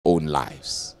own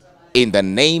lives. In the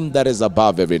name that is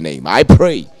above every name, I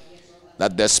pray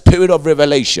that the spirit of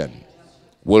revelation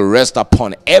will rest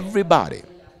upon everybody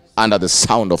under the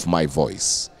sound of my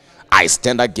voice. I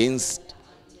stand against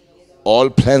all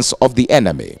plans of the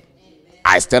enemy.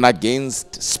 I stand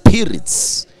against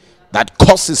spirits that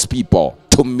causes people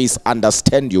to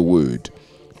misunderstand your word,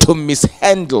 to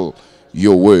mishandle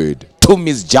your word, to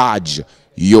misjudge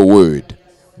your word.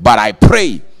 But I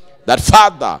pray that,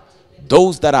 Father,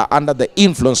 those that are under the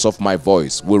influence of my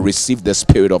voice will receive the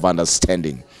spirit of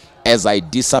understanding. As I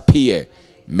disappear,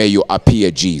 may you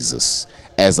appear, Jesus.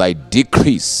 As I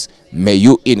decrease, may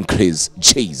you increase,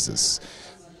 Jesus.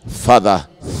 Father,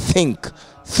 think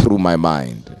through my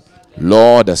mind.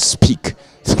 Lord, speak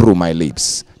through my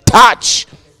lips. Touch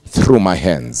through my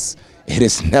hands. It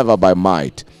is never by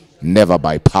might, never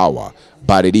by power,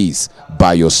 but it is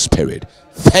by your spirit.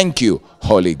 Thank you,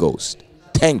 Holy Ghost.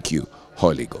 Thank you,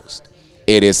 Holy Ghost.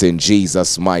 It is in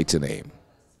Jesus' mighty name.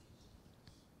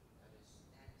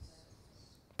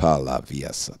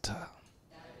 Palaviasata.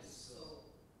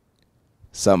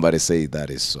 Somebody say that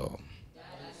is so.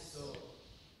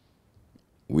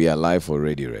 We are live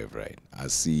already, Rev, right? I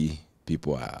see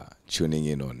people are tuning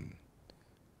in on,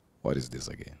 what is this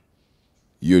again?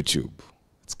 YouTube.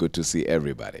 It's good to see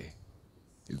everybody.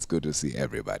 It's good to see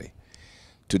everybody.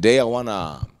 Today I want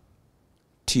to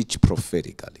teach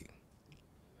prophetically.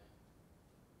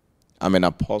 I'm an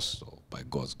apostle by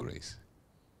God's grace.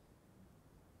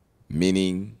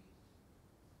 Meaning,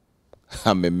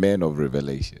 I'm a man of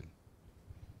revelation.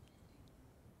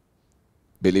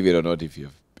 Believe it or not, if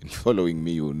you've been following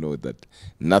me, you'll know that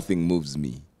nothing moves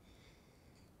me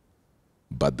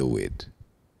but the word.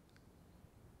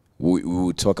 We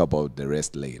will talk about the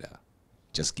rest later.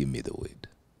 Just give me the word.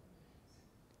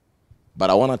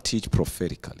 But I want to teach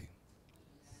prophetically.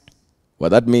 What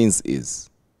that means is,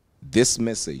 this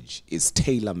message is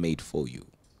tailor-made for you.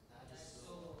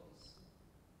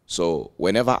 So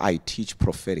whenever I teach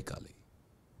prophetically,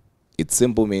 it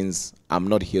simply means I'm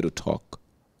not here to talk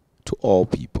to all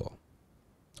people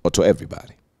or to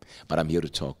everybody, but I'm here to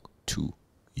talk to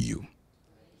you.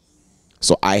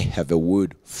 So I have a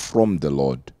word from the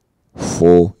Lord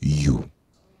for you.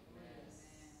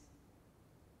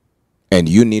 And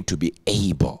you need to be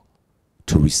able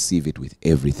to receive it with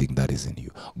everything that is in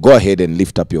you. Go ahead and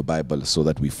lift up your Bible so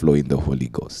that we flow in the Holy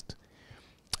Ghost.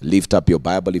 Lift up your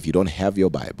Bible. If you don't have your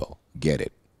Bible, get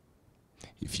it.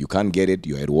 If you can't get it,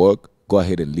 you're at work, go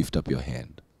ahead and lift up your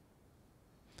hand.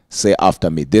 Say after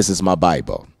me, this is my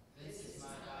Bible.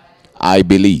 I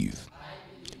believe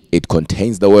it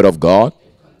contains the word of God.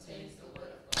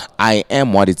 I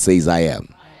am what it says I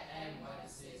am.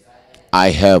 I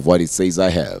have what it says I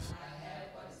have.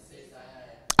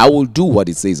 I will do what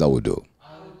it says I will do.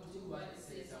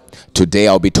 Today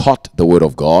I'll be taught the word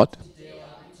of God.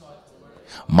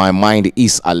 My mind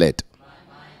is alert.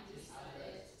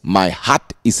 My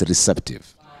heart is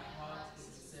receptive.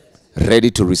 Ready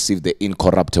to receive the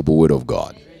incorruptible word of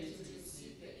God.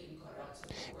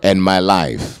 And my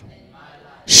life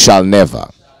shall never,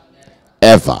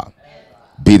 ever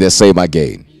be the same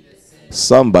again.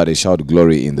 Somebody shout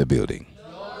glory in the building.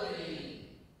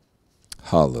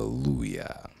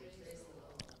 Hallelujah.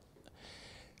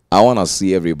 I want to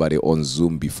see everybody on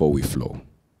Zoom before we flow.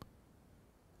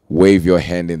 Wave your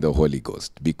hand in the Holy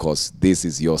Ghost, because this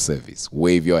is your service.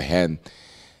 Wave your hand.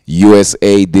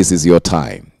 USA, this is your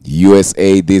time.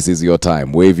 USA, this is your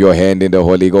time. Wave your hand in the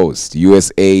Holy Ghost.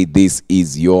 USA, this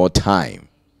is your time.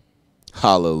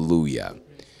 Hallelujah.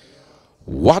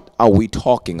 What are we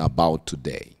talking about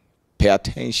today? Pay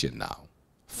attention now.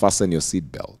 Fasten your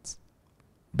seatbelts,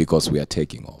 because we are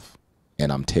taking off,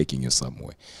 and I'm taking you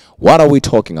somewhere. What are we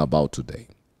talking about today?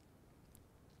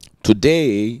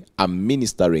 Today, I'm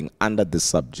ministering under the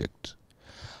subject,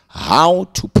 how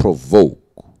to provoke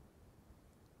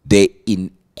the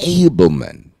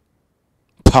enablement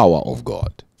power of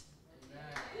God.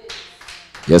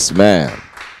 Yes, ma'am.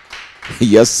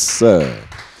 Yes, sir.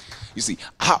 You see,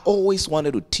 I always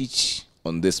wanted to teach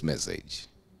on this message.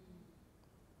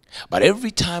 But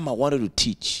every time I wanted to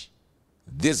teach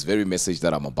this very message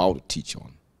that I'm about to teach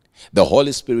on, the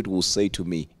Holy Spirit will say to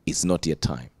me, it's not yet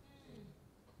time.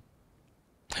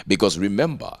 Because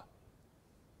remember,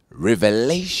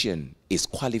 revelation is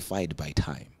qualified by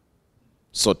time.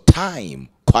 So time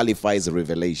qualifies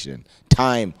revelation.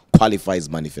 Time qualifies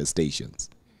manifestations.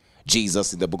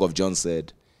 Jesus in the book of John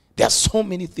said, there are so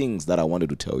many things that I wanted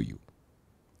to tell you,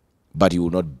 but you will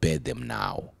not bear them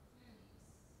now.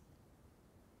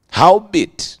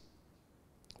 Howbeit,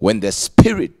 when the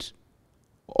Spirit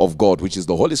of God, which is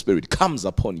the Holy Spirit, comes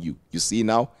upon you, you see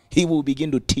now, he will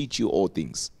begin to teach you all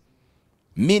things.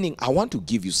 Meaning, I want to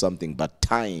give you something, but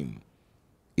time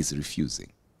is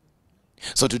refusing.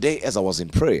 So today, as I was in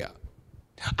prayer,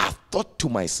 I thought to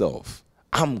myself,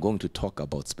 I'm going to talk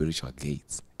about spiritual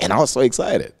gates. And I was so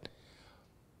excited.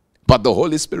 But the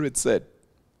Holy Spirit said,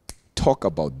 talk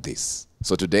about this.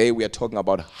 So today we are talking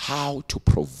about how to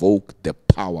provoke the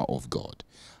power of God.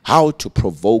 How to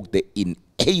provoke the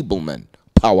enablement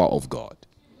power of God.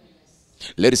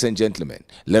 Ladies and gentlemen,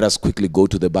 let us quickly go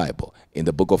to the Bible in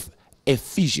the book of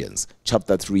Ephesians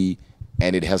chapter 3,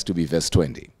 and it has to be verse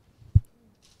 20.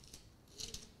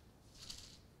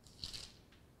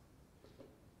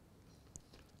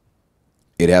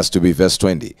 It has to be verse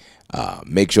 20.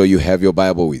 Make sure you have your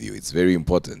Bible with you. It's very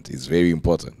important. It's very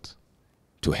important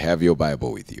to have your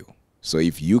Bible with you. So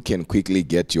if you can quickly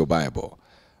get your Bible,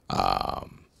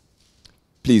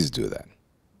 please do that.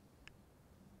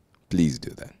 Please do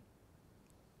that.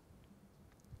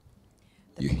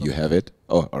 You have it?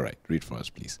 Oh, all right. Read for us,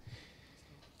 please.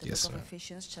 Yes, book of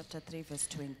Ephesians chapter 3 verse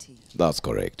 20. That's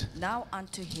correct. Now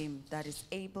unto him that is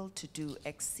able to do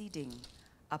exceeding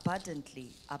abundantly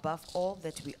above all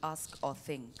that we ask or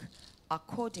think,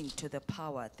 according to the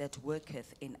power that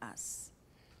worketh in us.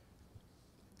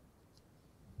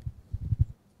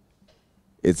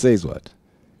 It says what?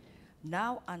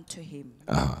 Now unto him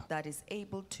that is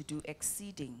able to do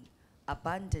exceeding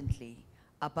abundantly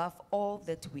above all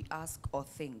that we ask or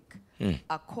think,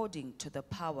 according to the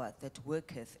power that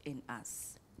worketh in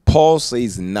us. Paul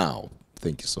says now.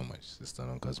 Thank you so much, Sister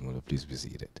Nonkasmulo. Please be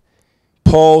seated.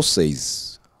 Paul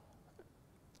says,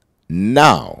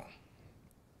 now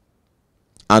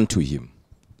unto him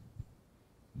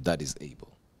that is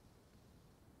able.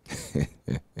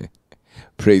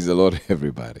 Praise the Lord,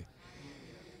 everybody.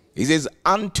 He says,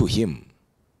 unto him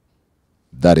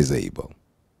that is able.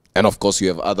 And of course, you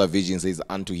have other visions, says,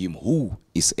 unto him who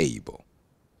is able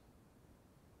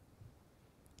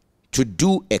to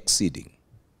do exceeding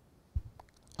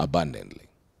abundantly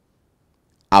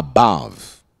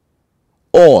above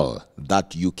all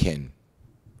that you can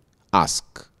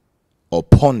ask or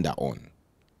ponder on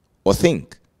or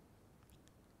think.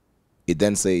 It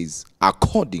then says,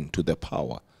 according to the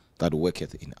power that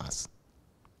worketh in us.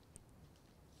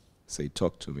 Say,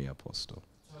 talk to me, Apostle.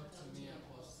 Talk to me,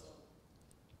 Apostle.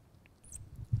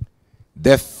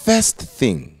 The first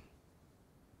thing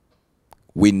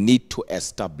we need to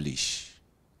establish,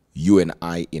 you and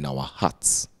I, in our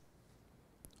hearts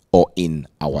or in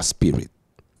our spirit,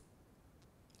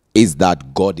 is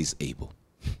that God is able.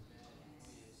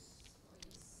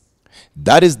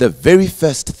 That is the very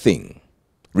first thing.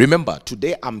 Remember,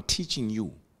 today I'm teaching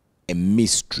you a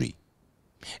mystery.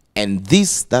 And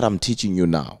this that I'm teaching you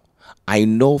now, I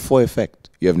know for a fact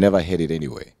you have never heard it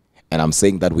anyway. And I'm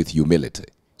saying that with humility.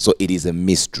 So it is a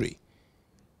mystery.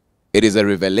 It is a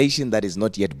revelation that is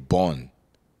not yet born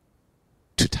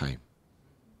to time.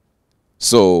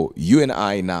 So you and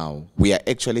I now, we are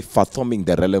actually fathoming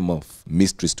the realm of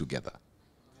mysteries together.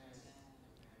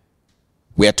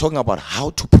 We are talking about how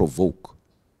to provoke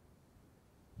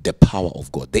the power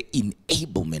of God, the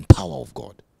enablement power of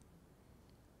God.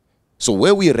 So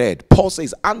where we read, Paul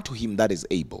says, unto him that is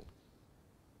able.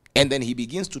 And then he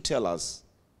begins to tell us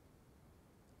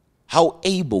how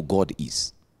able God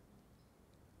is.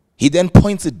 He then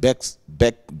points it back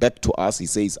to us. He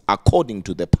says, according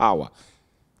to the power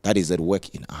that is at work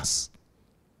in us.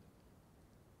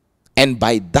 And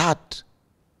by that,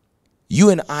 you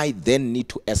and I then need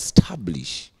to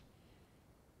establish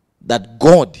that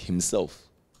God himself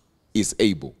is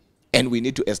able. And we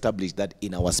need to establish that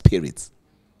in our spirits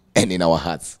and in our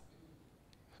hearts.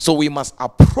 So we must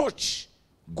approach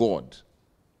God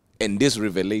and this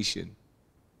revelation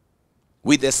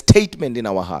with a statement in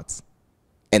our hearts.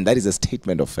 And that is a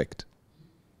statement of fact.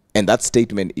 And that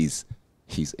statement is,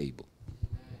 he's able.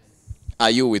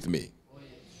 Are you with me?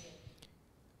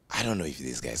 I don't know if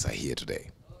these guys are here today.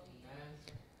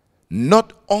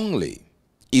 Not only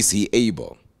is he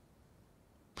able,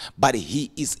 but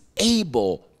he is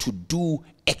able to do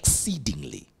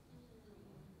exceedingly.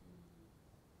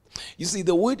 You see,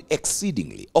 the word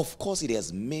exceedingly, of course, it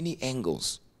has many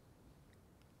angles.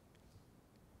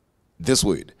 This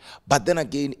word. But then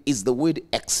again, is the word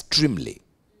extremely.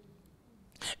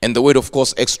 And the word, of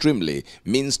course, extremely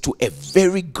means to a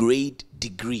very great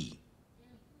degree.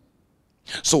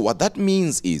 So what that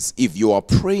means is, if you are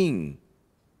praying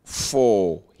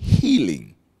for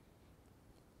healing,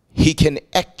 he can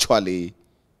actually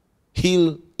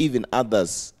heal even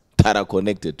others that are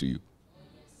connected to you.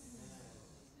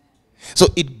 So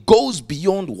it goes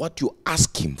beyond what you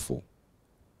ask him for,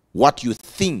 what you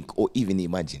think or even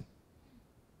imagine.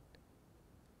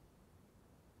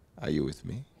 Are you with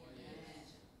me?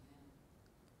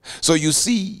 So you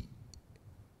see,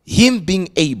 him being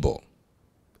able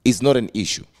is not an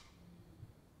issue.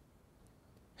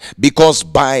 Because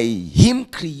by him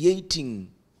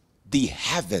creating the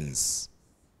heavens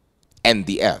and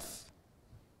the earth,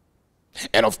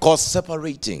 and of course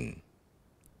separating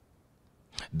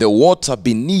the water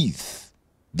beneath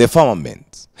the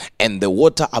firmament and the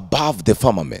water above the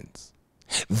firmament,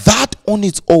 that on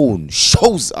its own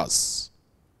shows us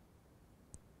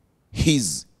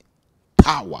his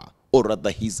power, or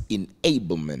rather his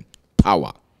enablement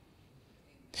power.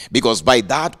 Because by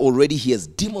that already he has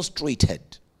demonstrated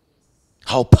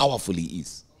how powerful he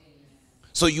is.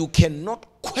 So you cannot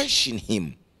question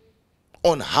him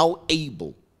on how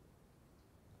able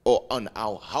or on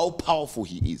how powerful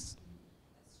he is.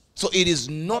 So it is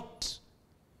not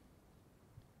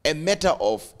a matter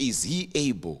of is he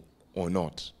able or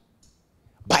not.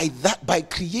 By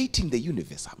creating the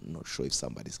universe, I'm not sure if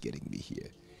somebody's getting me here.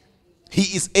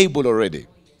 He is able already.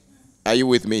 Are you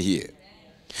with me here?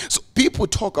 So people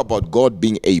talk about God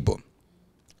being able,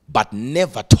 but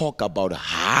never talk about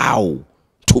how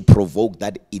to provoke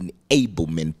that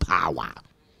enablement power.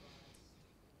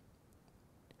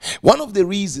 One of the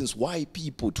reasons why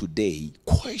people today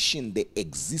question the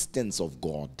existence of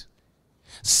God,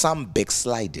 some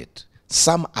backslided,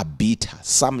 some are bitter,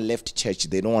 some left church,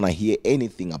 they don't want to hear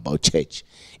anything about church,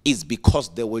 is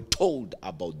because they were told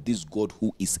about this God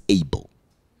who is able,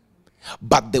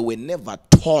 but they were never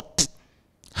taught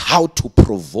how to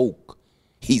provoke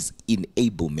his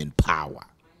enablement power.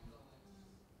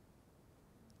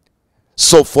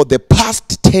 So for the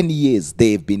past 10 years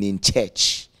they have been in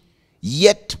church,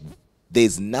 yet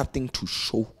there's nothing to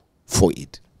show for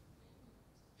it.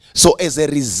 So as a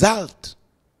result,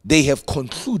 they have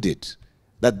concluded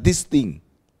that this thing,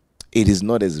 it is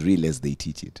not as real as they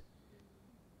teach it.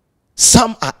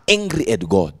 Some are angry at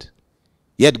God,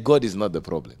 yet God is not the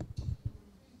problem.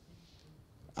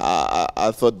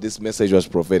 I thought this message was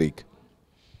prophetic.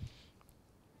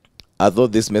 I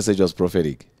thought this message was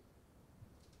prophetic.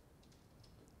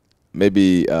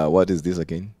 Maybe, what is this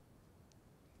again?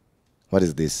 What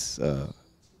is this?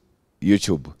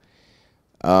 YouTube.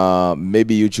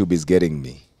 Maybe YouTube is getting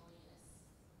me.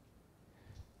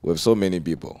 We have so many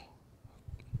people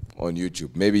on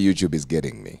YouTube. Maybe YouTube is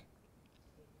getting me.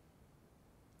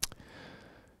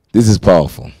 This is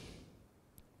powerful.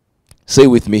 Say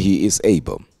with me, he is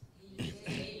able.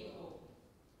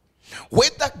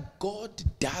 Whether God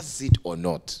does it or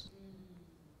not,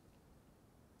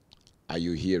 are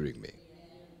you hearing me?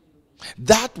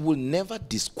 That will never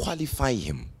disqualify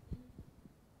him.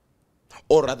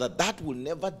 Or rather, that will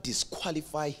never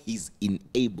disqualify his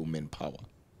enablement power.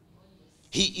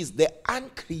 He is the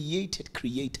uncreated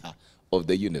creator of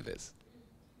the universe.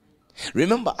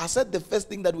 Remember, I said the first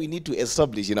thing that we need to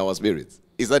establish in our spirits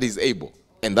is that he's able.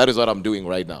 And that is what I'm doing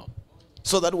right now.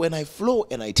 So that when I flow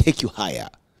and I take you higher,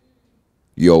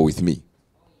 you're with me.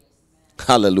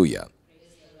 Hallelujah.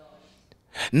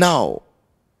 Now,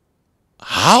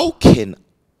 how can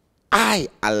I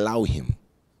allow him?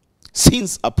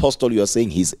 Since, Apostle, you are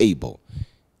saying he's able,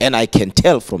 and I can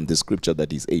tell from the scripture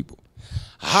that he's able,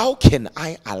 how can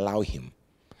I allow him?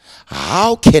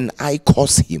 How can I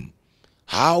cause him?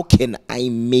 How can I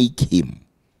make him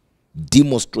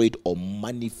demonstrate or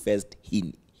manifest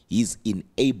his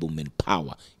enablement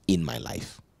power in my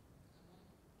life?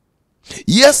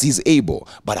 Yes, he's able,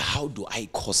 but how do I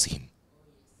cause him?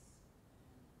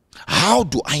 How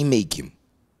do I make him?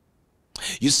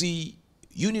 You see,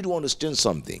 you need to understand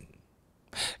something.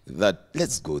 That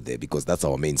let's go there because that's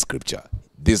our main scripture.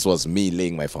 This was me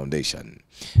laying my foundation.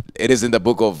 It is in the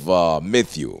book of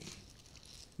Matthew.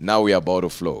 Now we are about to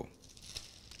flow.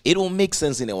 It will make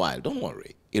sense in a while. Don't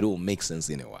worry. It will make sense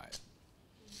in a while.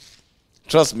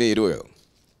 Trust me, it will.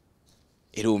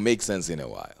 It will make sense in a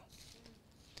while.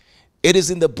 It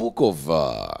is in the book of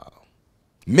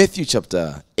Matthew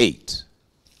chapter 8.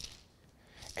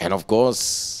 And of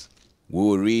course, we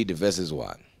will read verses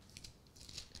 1.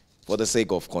 For the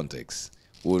sake of context,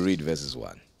 we'll read verses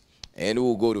 1. And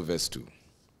we'll go to verse 2.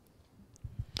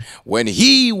 When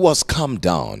he was come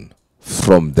down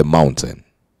from the mountain,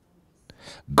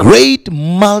 great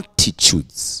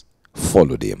multitudes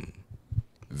followed him.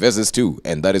 Verses 2,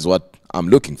 and that is what I'm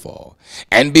looking for.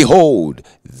 And behold,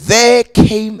 there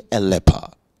came a leper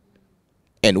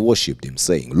and worshipped him,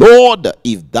 saying, Lord,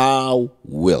 if thou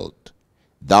wilt,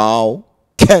 thou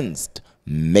canst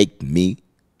make me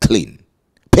clean.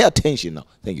 Pay attention now.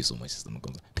 Thank you so much, Sister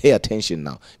Makonza. Pay attention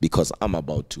now because I'm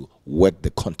about to work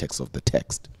the context of the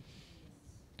text.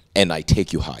 And I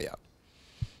take you higher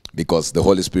because the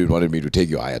Holy Spirit wanted me to take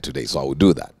you higher today, so I will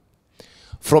do that.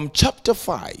 From chapter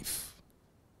 5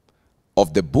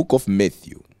 of the book of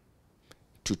Matthew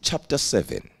to chapter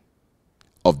 7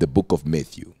 of the book of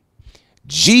Matthew,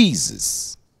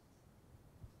 Jesus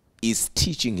is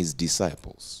teaching his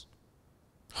disciples.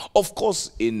 Of course,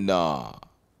 in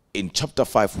chapter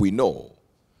 5, we know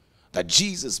that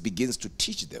Jesus begins to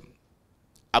teach them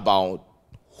about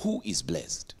who is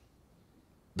blessed.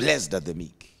 Blessed are the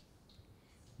meek.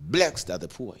 Blessed are the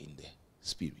poor in the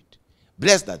spirit.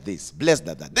 Blessed are this, blessed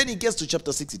are that. Then he gets to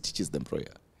chapter 6, he teaches them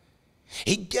prayer.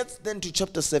 He gets then to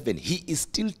chapter 7, he is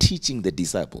still teaching the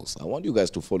disciples. I want you guys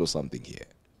to follow something here.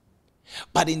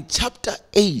 But in chapter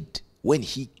 8, when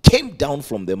he came down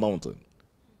from the mountain,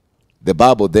 the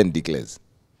Bible then declares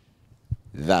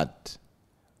that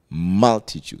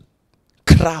multitude,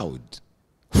 crowd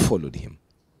followed him.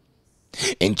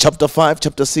 In chapter 5,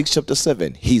 chapter 6, chapter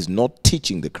 7, he's not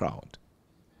teaching the crowd.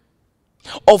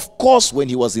 Of course, when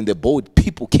he was in the boat,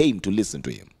 people came to listen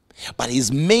to him. But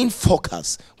his main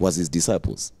focus was his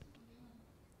disciples.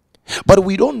 But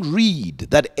we don't read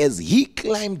that as he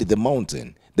climbed the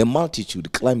mountain, the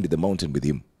multitude climbed the mountain with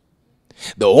him.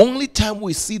 The only time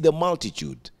we see the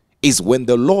multitude is when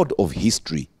the Lord of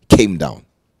history came down.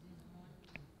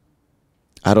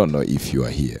 I don't know if you are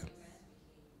here.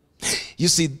 You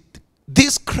see,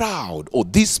 this crowd or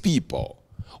these people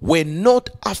were not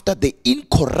after the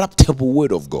incorruptible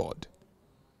word of God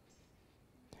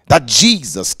that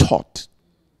Jesus taught,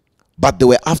 but they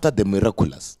were after the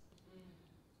miraculous.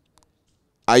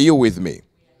 Are you with me?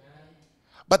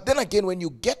 But then again, when you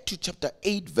get to chapter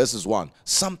 8, verses 1,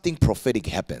 something prophetic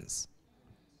happens.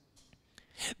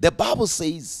 The Bible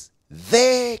says,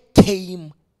 there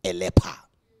came a leper.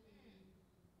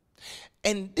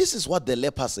 And this is what the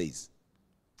leper says.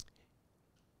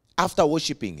 After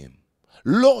worshiping him,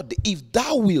 Lord, if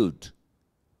thou wilt,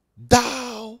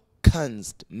 thou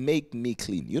canst make me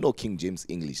clean. You know King James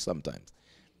English sometimes.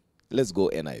 Let's go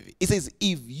NIV. It says,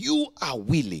 if you are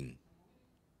willing,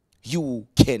 you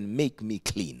can make me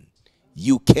clean.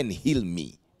 You can heal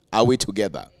me. Are we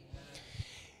together?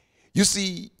 You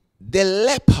see, the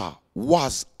leper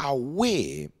was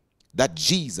aware that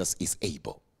Jesus is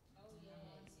able.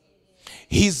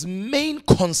 His main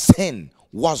concern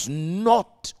was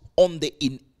not on the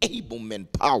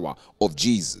enablement power of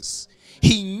Jesus.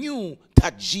 He knew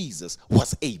that Jesus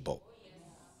was able,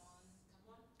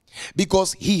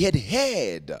 because he had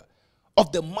heard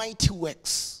of the mighty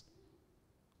works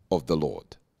of the Lord.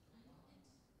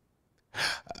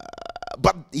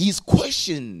 But his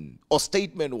question or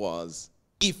statement was,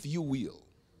 if you will.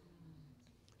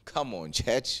 Come on,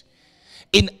 church.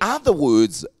 In other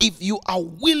words, if you are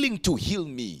willing to heal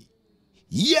me,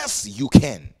 yes, you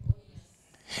can.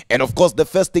 And of course, the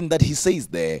first thing that he says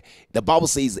there, the Bible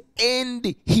says,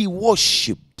 and he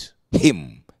worshipped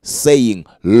him, saying,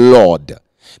 Lord.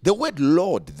 The word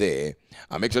Lord there,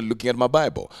 I'm actually looking at my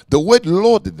Bible. The word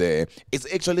Lord there is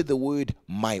actually the word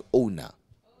my owner.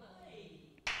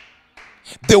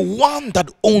 The one that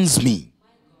owns me.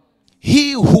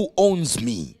 He who owns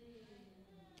me.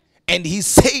 And he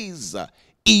says,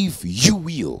 if you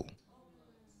will.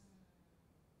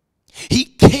 He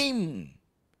came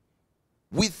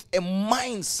with a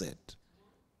mindset,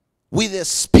 with a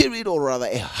spirit, or rather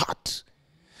a heart,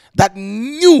 that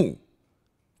knew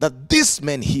that this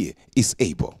man here is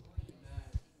able.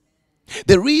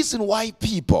 The reason why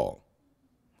people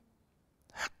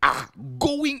are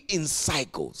going in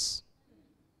cycles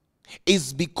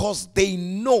is because they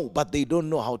know, but they don't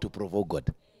know how to provoke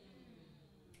God.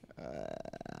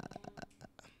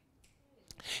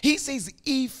 He says,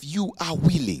 if you are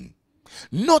willing,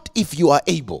 not if you are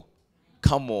able.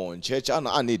 Come on, church.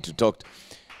 I need to talk.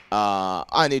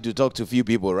 I need to talk to a few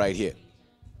people right here.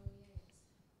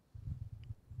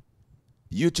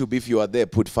 YouTube, if you are there,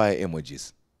 put fire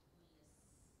emojis,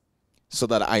 so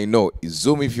that I know.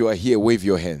 Zoom, if you are here, wave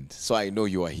your hand, so I know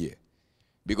you are here.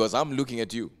 Because I'm looking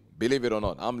at you. Believe it or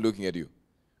not, I'm looking at you.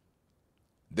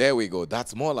 There we go.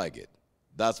 That's more like it.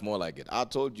 That's more like it. I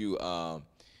told you,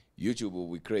 YouTube will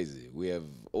be crazy. We have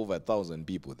over 1,000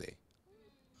 people there.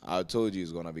 I told you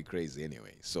it's going to be crazy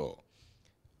anyway. So,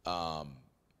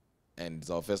 and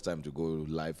it's our first time to go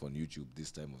live on YouTube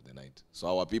this time of the night.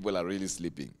 So our people are really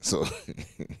sleeping. So,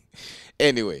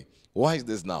 anyway, why is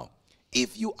this now?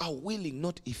 If you are willing,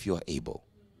 not if you are able.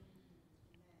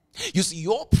 You see,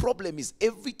 your problem is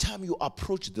every time you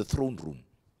approach the throne room,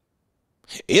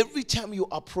 every time you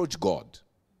approach God,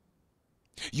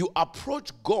 you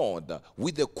approach God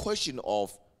with the question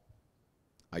of,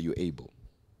 are you able?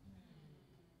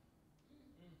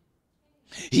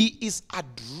 He is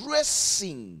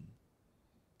addressing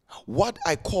what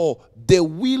I call the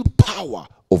willpower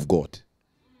of God,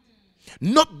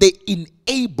 not the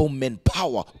enablement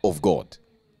power of God.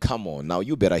 Come on, now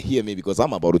you better hear me because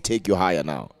I'm about to take you higher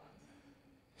now.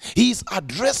 He's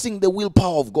addressing the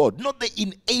willpower of God, not the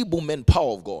enablement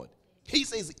power of God. He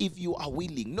says, if you are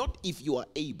willing, not if you are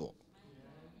able.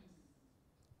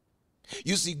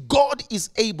 You see, God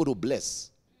is able to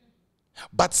bless,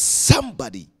 but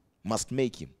somebody must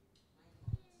make him.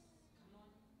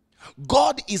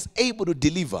 God is able to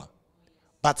deliver,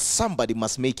 but somebody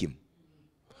must make him.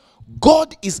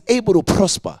 God is able to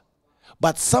prosper,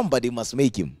 but somebody must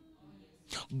make him.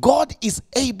 God is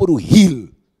able to heal,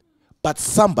 but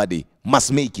somebody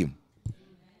must make him.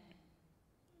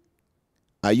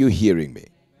 Are you hearing me?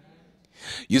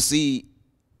 You see,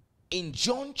 in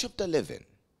John chapter 11,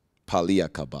 Palia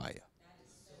Kabaya,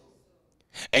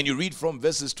 and you read from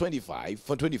verses 25,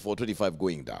 from 24, 25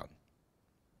 going down,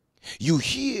 we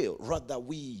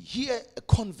hear a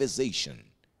conversation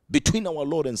between our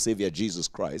Lord and Savior Jesus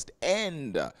Christ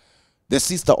and the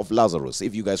sister of Lazarus.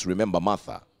 If you guys remember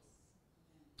Martha.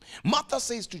 Martha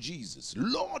says to Jesus,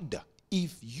 Lord,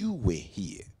 if you were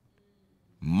here,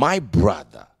 my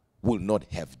brother will not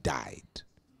have died.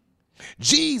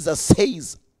 Jesus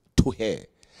says to her,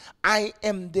 I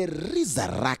am the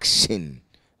resurrection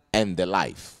and the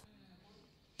life.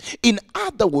 In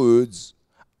other words,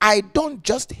 I don't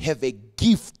just have a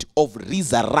gift of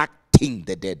resurrecting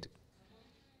the dead.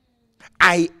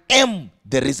 I am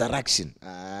the resurrection.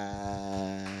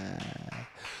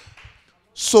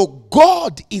 So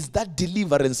God is that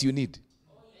deliverance you need.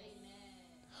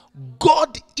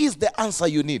 God is the answer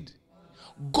you need.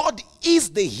 God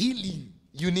is the healing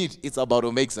you need. It's about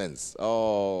to make sense.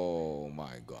 Oh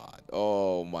my God.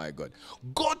 Oh my God.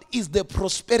 God is the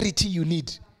prosperity you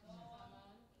need.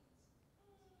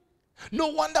 No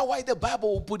wonder why the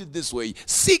Bible will put it this way.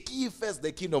 Seek ye first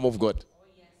the kingdom of God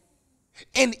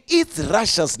and its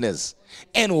righteousness,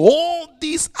 and all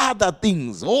these other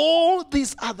things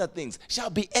shall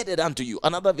be added unto you.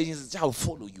 Another version says, shall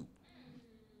follow you.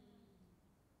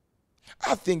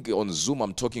 I think on Zoom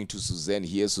I'm talking to Suzanne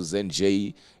here. Suzanne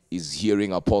J is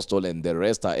hearing Apostle, and the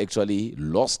rest are actually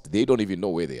lost. They don't even know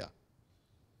where they are.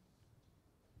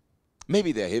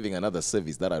 Maybe they're having another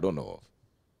service that I don't know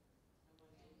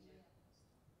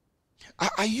of.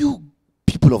 Are you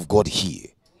people of God here?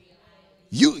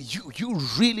 You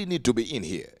really need to be in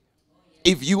here.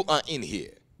 If you are in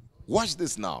here, watch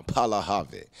this now.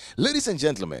 Palahave. Ladies and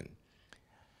gentlemen,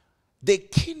 the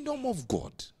kingdom of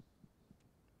God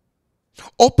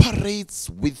operates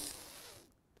with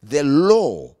the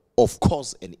law of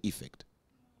cause and effect.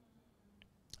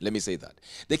 Let me say that.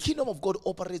 The kingdom of God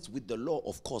operates with the law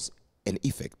of cause and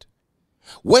effect.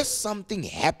 Where something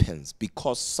happens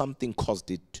because something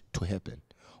caused it to happen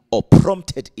or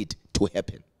prompted it to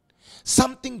happen.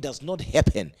 Something does not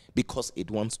happen because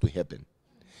it wants to happen.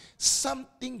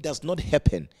 Something does not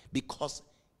happen because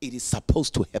it is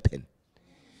supposed to happen.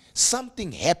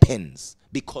 Something happens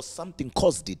because something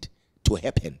caused it to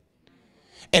happen.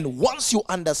 And once you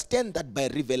understand that by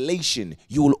revelation,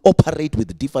 you will operate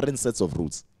with different sets of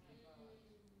rules.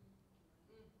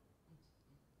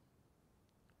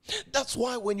 That's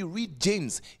why when you read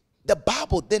James, the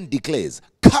Bible then declares,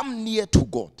 come near to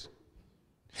God,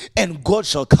 and God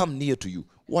shall come near to you.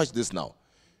 Watch this now.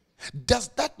 Does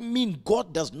that mean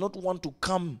God does not want to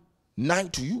come nigh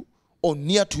to you or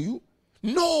near to you?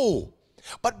 No.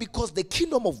 But because the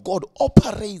kingdom of God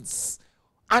operates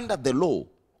under the law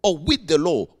or with the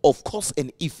law of cause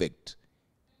and effect,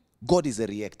 God is a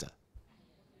reactor.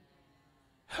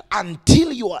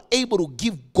 Until you are able to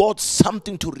give God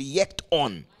something to react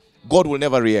on, God will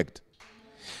never react.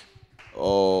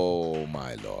 Oh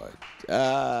my Lord.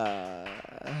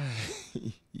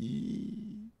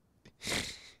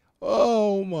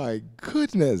 Oh my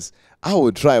goodness. I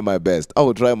will try my best. I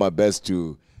will try my best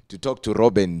to talk to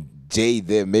Robin J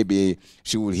there. Maybe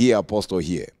she will hear Apostle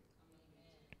here.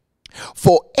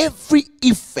 For every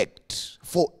effect,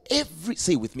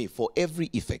 say with me, for every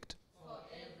effect,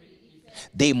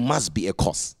 there must be a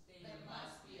cause.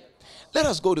 Let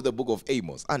us go to the book of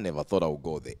Amos. I never thought I would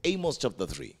go there. Amos chapter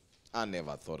 3. I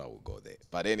never thought I would go there.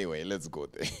 But anyway, let's go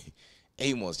there.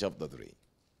 Amos chapter 3.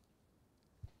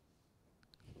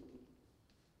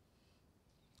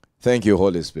 Thank you,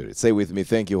 Holy Spirit. Say with me,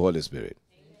 thank you, Holy Spirit.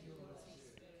 Thank you, Holy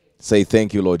Spirit. Say,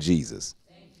 thank you, Lord Jesus.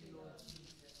 Thank you, Lord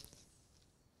Jesus.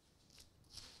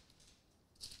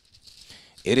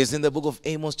 It is in the book of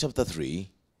Amos chapter 3.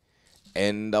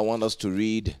 And I want us to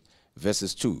read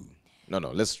verses 2. No,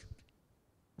 let's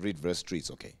read verse 3.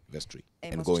 It's okay. Verse 3.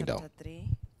 Amos and going chapter down. 3,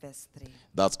 verse 3.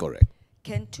 That's correct.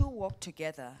 Can two walk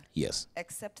together? Yes.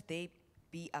 Except they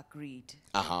be agreed.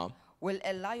 Uh-huh. Will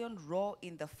a lion roar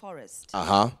in the forest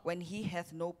when he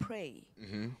hath no prey?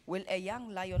 Will a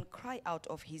young lion cry out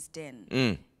of his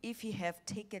den if he have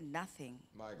taken nothing?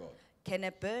 My God. Can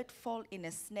a bird fall in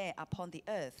a snare upon the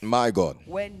earth My God.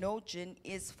 where no gin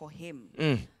is for him?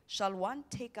 Shall one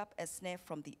take up a snare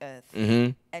from the earth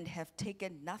and have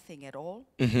taken nothing at all?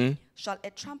 Shall a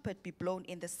trumpet be blown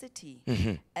in the city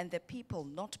and the people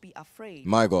not be afraid?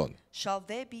 My God. Shall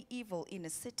there be evil in a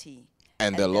city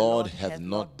and the Lord hath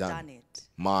not done it?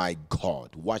 My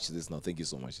God. Watch this now. Thank you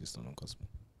so much, Sister Gospel.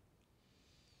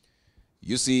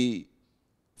 You see,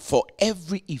 for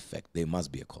every effect, there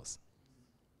must be a cause.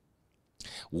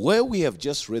 Where we have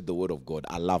just read the word of God,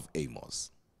 I love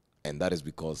Amos. And that is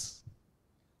because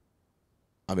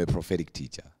I'm a prophetic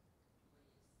teacher.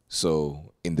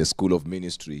 So in the school of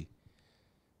ministry,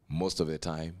 most of the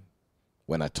time,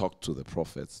 when I talk to the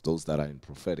prophets, those that are in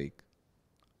prophetic,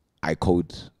 I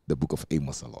quote the book of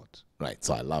Amos a lot. Right,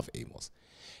 so I love Amos.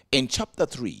 In chapter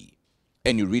 3,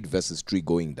 and you read verses 3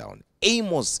 going down,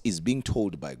 Amos is being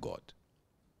told by God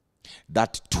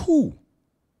that two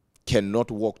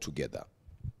cannot walk together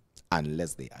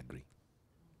unless they agree.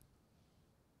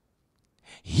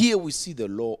 Here we see the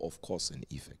law of cause and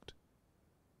effect.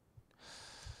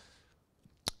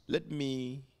 Let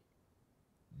me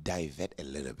divert a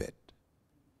little bit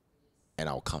and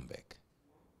I'll come back.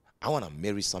 I want to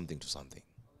marry something to something.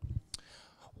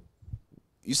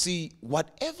 You see,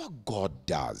 whatever God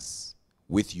does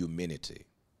with humanity,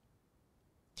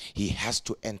 he has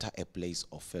to enter a place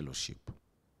of fellowship.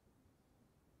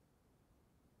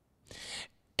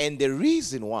 And the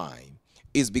reason why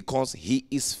is because he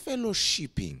is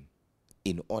fellowshipping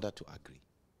in order to agree.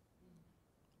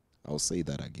 I'll say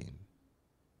that again.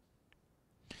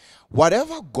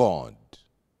 Whatever God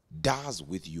does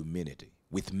with humanity,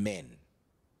 with men,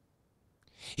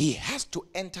 he has to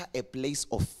enter a place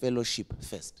of fellowship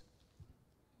first.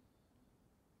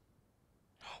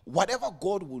 Whatever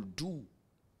God will do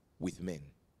with men,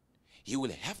 he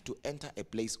will have to enter a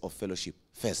place of fellowship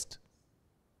first.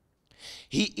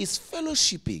 He is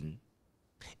fellowshipping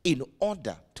in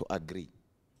order to agree.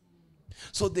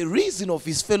 So the reason of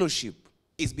his fellowship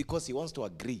is because he wants to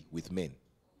agree with men.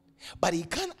 But he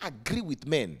can't agree with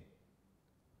men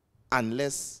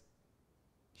unless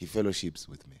he fellowships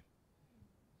with men.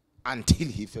 Until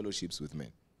he fellowships with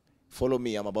men. Follow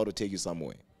me, I'm about to take you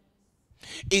somewhere.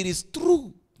 It is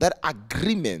through that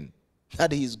agreement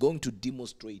that he is going to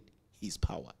demonstrate his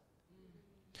power.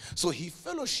 So he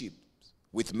fellowships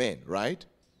with men, right?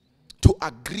 To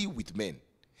agree with men.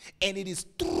 And it is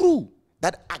through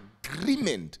that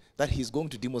agreement that he's going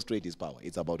to demonstrate his power.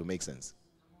 It's about to make sense.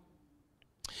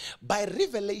 By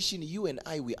revelation, you and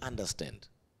I, we understand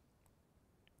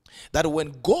that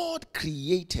when God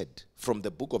created from the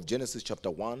book of Genesis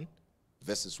chapter 1,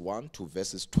 verses 1 to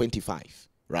verses 25,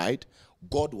 right?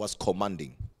 God was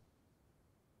commanding.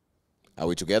 Are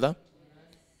we together?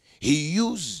 He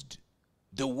used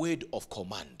the word of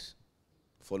command.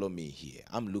 Follow me here.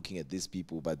 I'm looking at these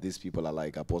people, but these people are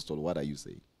like, Apostle, what are you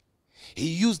saying? He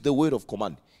used the word of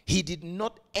command. He did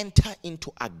not enter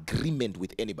into agreement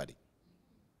with anybody.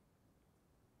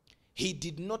 He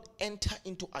did not enter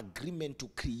into agreement to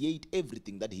create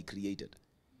everything that he created.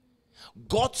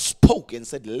 God spoke and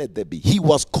said, let there be. He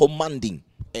was commanding,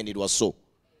 and it was so.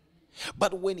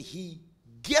 But when he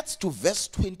gets to verse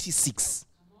 26,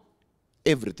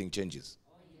 everything changes.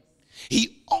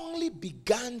 He only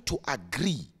began to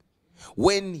agree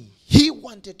when he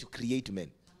wanted to create men.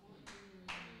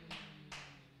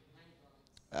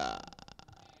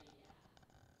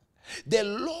 The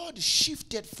Lord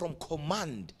shifted from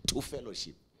command to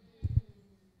fellowship.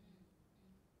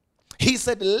 He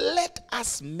said, let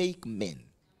us make men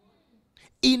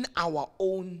in our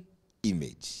own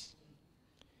image.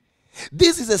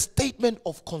 This is a statement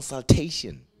of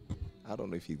consultation. I don't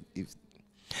know if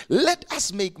let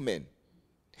us make men.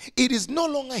 It is no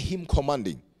longer him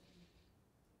commanding.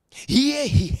 Here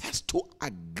he has to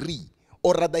agree,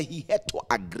 or rather he had to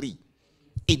agree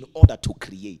in order to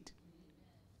create.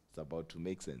 It's about to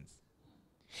make sense.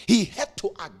 He had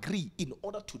to agree in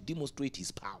order to demonstrate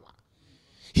his power.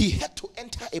 He had to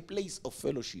enter a place of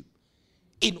fellowship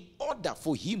in order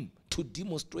for him to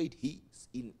demonstrate his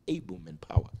enablement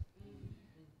power.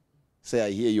 Say,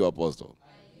 I hear you, Apostle.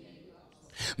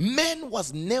 Man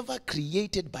was never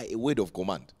created by a word of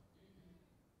command.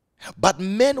 But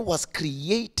man was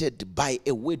created by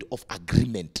a word of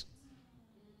agreement.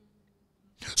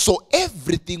 So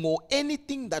everything or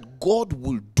anything that God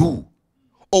will do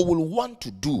or will want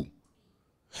to do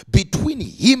between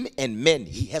him and men,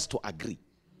 he has to agree.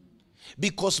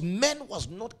 Because man was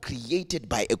not created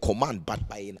by a command but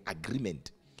by an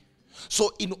agreement.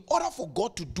 So in order for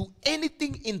God to do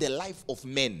anything in the life of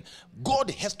men,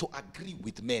 God has to agree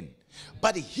with men.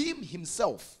 But him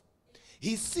himself,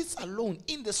 he sits alone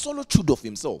in the solitude of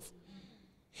himself.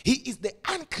 He is the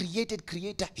uncreated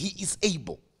creator. He is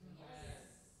able.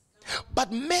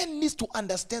 But man needs to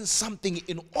understand something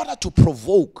in order to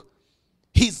provoke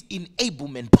his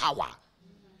enablement power.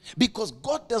 Because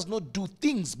God does not do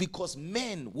things because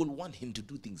men will want him to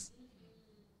do things.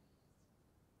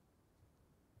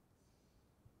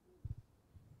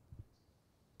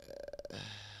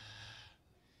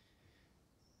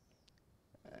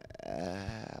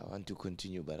 I want to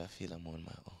continue, but I feel I'm on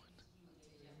my own.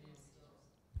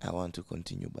 I want to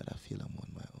continue, but I feel I'm on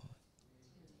my own.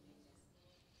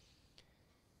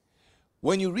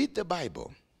 When you read the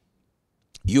Bible,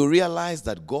 you realize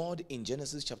that God in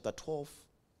Genesis chapter 12,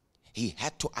 he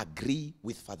had to agree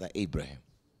with Father Abraham.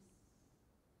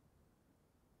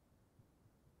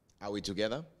 Are we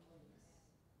together?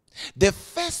 The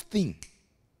first thing,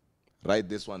 write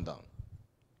this one down.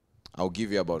 I'll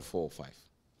give you about 4 or 5.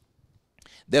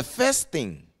 The first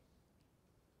thing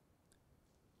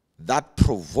that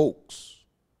provokes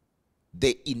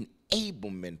the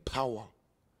enablement power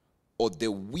or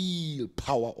the will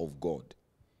power of God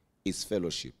is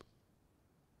fellowship.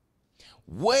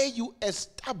 Where you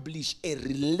establish a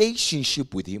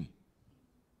relationship with him.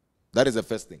 That is the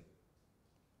first thing.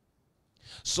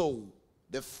 So,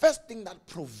 the first thing that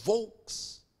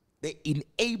provokes the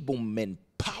enablement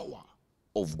power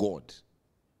of God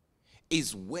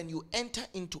is when you enter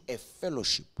into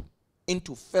fellowship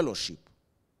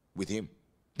with him.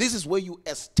 This is where you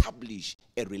establish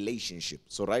a relationship.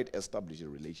 So, right, establish a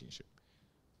relationship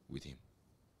with him.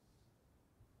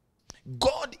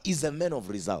 God is a man of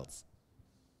results.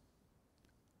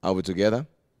 Are we together?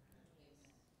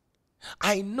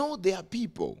 I know there are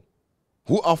people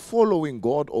who are following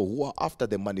God or who are after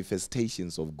the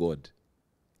manifestations of God.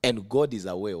 And God is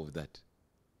aware of that.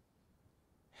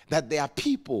 That there are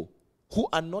people who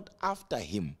are not after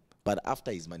him, but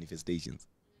after his manifestations.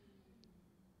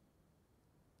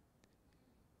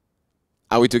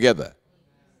 Are we together?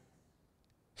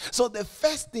 So the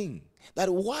first thing that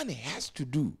one has to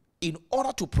do in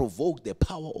order to provoke the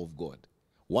power of God,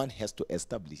 one has to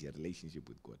establish a relationship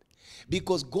with God.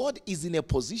 Because God is in a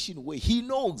position where he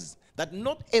knows that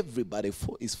not everybody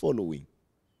is following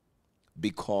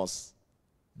because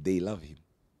they love him.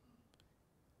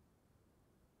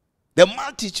 The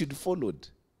multitude followed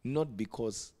not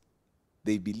because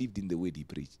they believed in the word he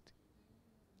preached.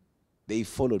 They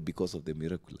followed because of the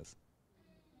miraculous.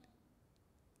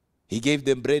 He gave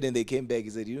them bread and they came back. He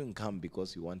said, you didn't come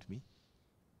because you want me.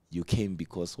 You came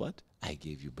because what? I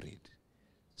gave you bread.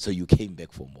 So you came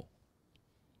back for more.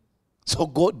 So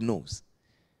God knows.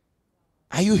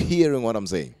 Are you hearing what I'm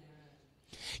saying?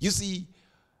 You see,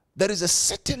 there is a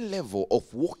certain level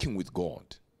of walking with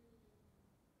God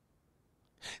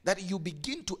that you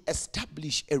begin to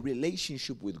establish a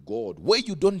relationship with God where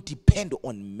you don't depend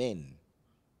on men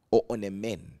or on a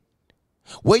man.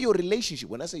 Where your relationship,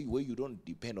 when I say where you don't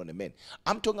depend on a man,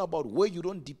 I'm talking about where you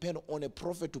don't depend on a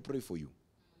prophet to pray for you.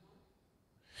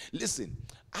 Listen,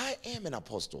 I am an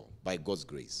apostle by God's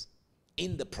grace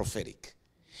in the prophetic.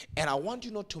 And I want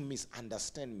you not to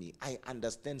misunderstand me. I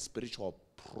understand spiritual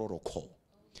protocol.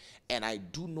 And I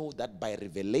do know that by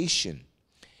revelation,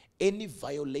 any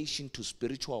violation to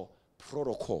spiritual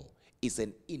protocol is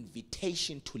an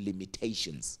invitation to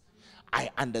limitations. I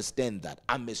understand that.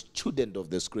 I'm a student of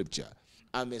the scripture.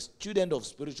 I'm a student of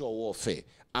spiritual warfare.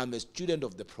 I'm a student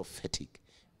of the prophetic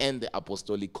and the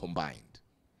apostolic combined.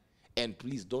 And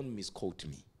please don't misquote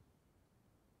me.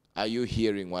 Are you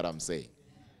hearing what I'm saying?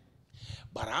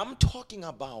 But I'm talking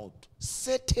about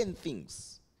certain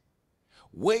things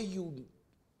where you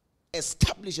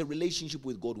establish a relationship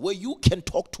with God, where you can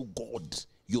talk to God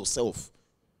yourself.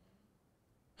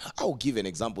 I'll give an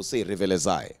example. Say,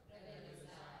 Revelazai.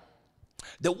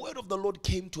 The word of the Lord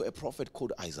came to a prophet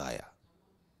called Isaiah,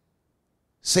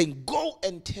 saying, go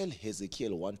and tell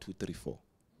Hezekiel 1, 2, 3, 4.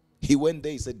 He went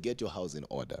there, he said, get your house in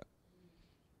order.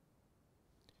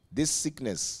 This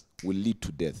sickness will lead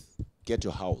to death. Get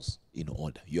your house in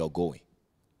order. You are going.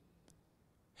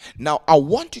 Now, I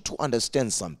want you to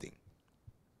understand something.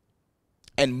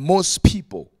 And most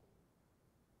people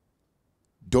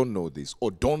don't know this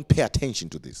or don't pay attention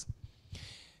to this.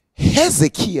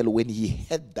 Hezekiel, when he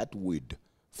heard that word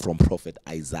from prophet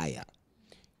Isaiah,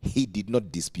 he did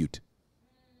not dispute.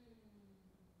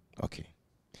 Okay.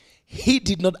 He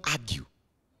did not argue.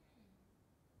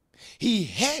 He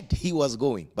heard he was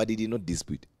going, but he did not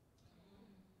dispute.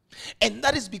 And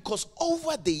that is because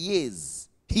over the years,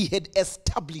 he had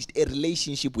established a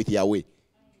relationship with Yahweh.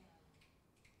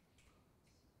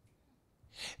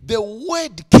 The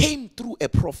word came through a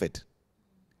prophet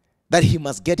that he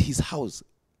must get his house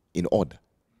in order.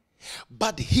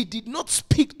 But he did not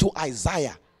speak to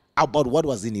Isaiah about what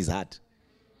was in his heart.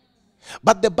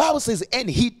 But the Bible says, and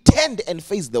he turned and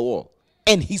faced the wall,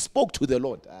 and he spoke to the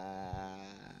Lord.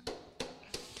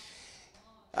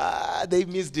 They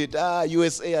missed it.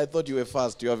 USA, I thought you were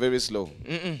fast. You are very slow.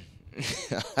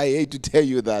 I hate to tell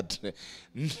you that.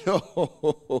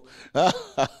 No.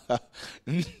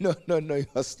 No, you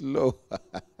are slow.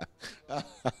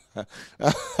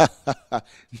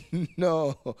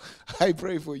 No, I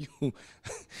pray for you.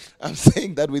 I'm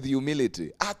saying that with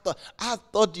humility. I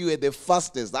thought you were the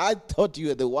fastest. I thought you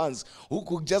were the ones who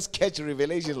could just catch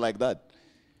revelation like that.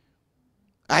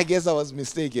 I guess I was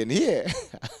mistaken. Here,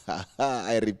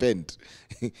 I repent.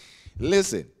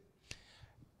 Listen,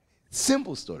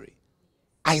 simple story.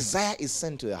 Isaiah is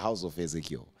sent to the house of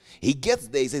Ezekiel. He gets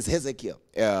there, he says, Hezekiah,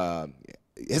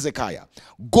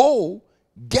 go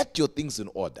get your things in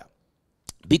order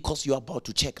because you're about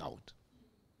to check out.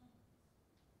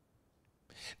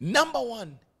 Number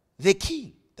one, the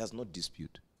king does not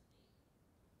dispute.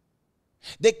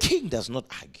 The king does not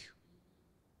argue.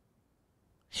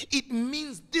 It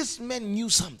means this man knew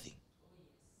something.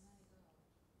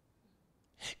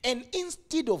 And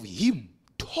instead of him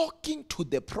talking to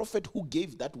the prophet who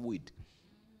gave that word,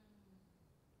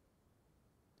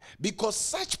 because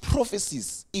such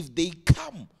prophecies, if they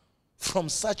come from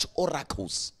such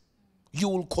oracles, you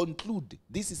will conclude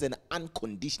this is an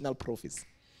unconditional prophecy,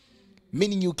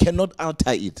 meaning you cannot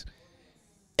alter it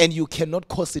and you cannot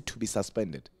cause it to be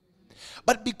suspended.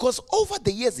 But because over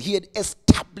the years he had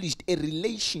established a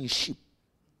relationship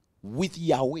with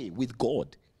Yahweh, with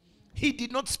God, he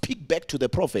did not speak back to the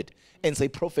prophet and say,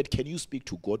 prophet, can you speak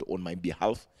to God on my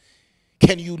behalf?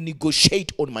 Can you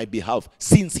negotiate on my behalf,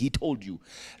 since he told you?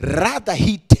 Rather,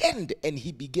 he turned and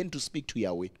he began to speak to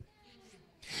Yahweh.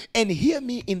 And hear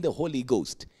me in the Holy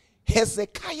Ghost.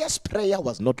 Hezekiah's prayer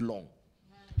was not long.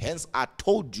 Hence, I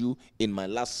told you in my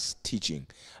last teaching,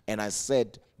 and I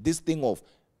said this thing of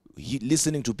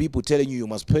listening to people telling you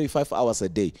must pray 5 hours a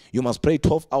day, you must pray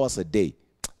 12 hours a day.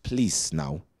 Please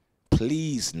now.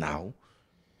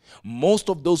 Most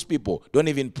of those people don't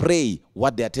even pray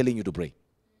what they are telling you to pray.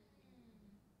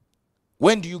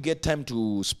 When do you get time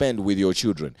to spend with your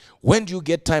children? When do you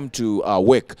get time to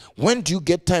work? When do you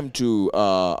get time to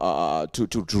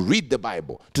read the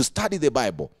Bible, to study the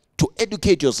Bible, to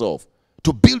educate yourself,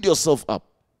 to build yourself up?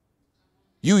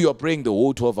 You're praying the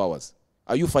whole 12 hours.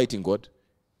 Are you fighting God?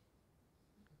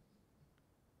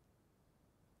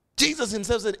 Jesus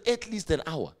himself said at least an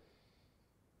hour.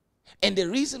 And the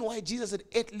reason why Jesus said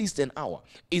at least an hour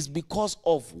is because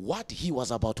of what he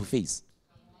was about to face.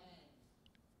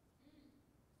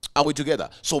 Are we together?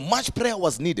 So much prayer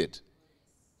was needed.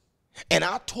 And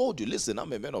I told you, listen,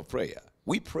 I'm a man of prayer.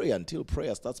 We pray until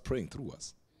prayer starts praying through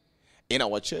us. In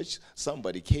our church,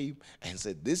 somebody came and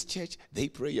said, this church, they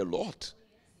pray a lot.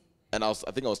 And I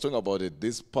think I was talking about it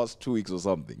this past 2 weeks or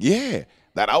something. Yeah,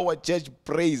 that our church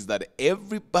prays, that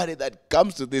everybody that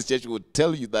comes to this church will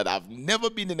tell you that I've never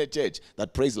been in a church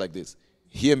that prays like this.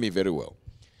 Hear me very well.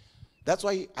 That's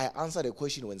why I answered a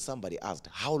question when somebody asked,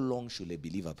 how long should a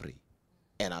believer pray?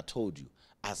 And I told you,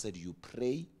 I said, you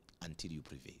pray until you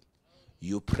prevail.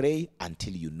 You pray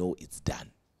until you know it's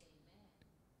done.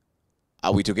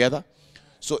 Are we together?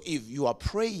 So if you are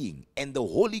praying and the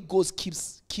Holy Ghost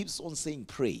keeps on saying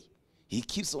pray, he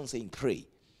keeps on saying pray,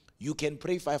 you can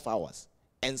pray 5 hours.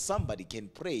 And somebody can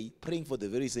pray, praying for the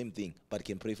very same thing, but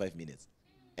can pray 5 minutes.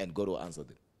 And God will answer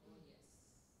them.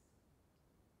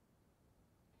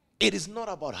 It is not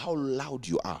about how loud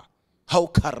you are, how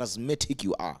charismatic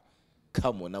you are.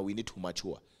 Come on, now we need to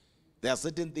mature. There are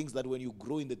certain things that when you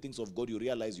grow in the things of God, you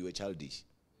realize you are childish.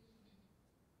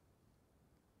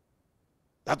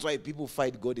 That's why people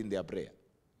fight God in their prayer.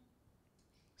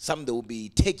 Some, they will be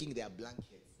taking their blankets,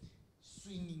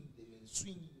 swinging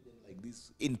them like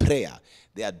this in prayer.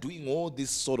 They are doing all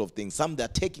this sort of things. Some, they are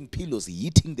taking pillows,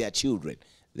 hitting their children.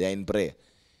 They are in prayer.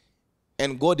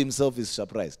 And God himself is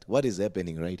surprised. What is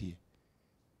happening right here?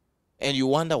 And you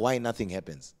wonder why nothing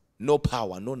happens. No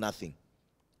power, no nothing.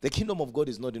 The kingdom of God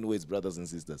is not in words, brothers and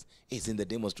sisters. It's in the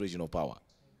demonstration of power.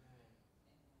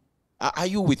 Are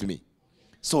you with me?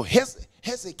 So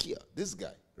Hezekiah, this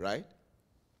guy, right?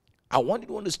 I want you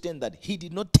to understand that he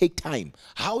did not take time.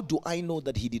 How do I know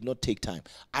that he did not take time?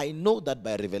 I know that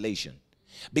by revelation.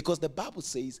 Because the Bible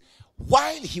says,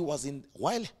 while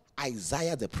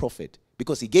Isaiah the prophet,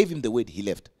 because he gave him the word, he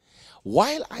left.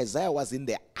 While Isaiah was in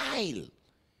the aisle,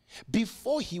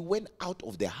 before he went out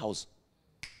of the house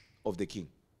of the king,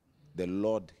 the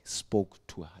Lord spoke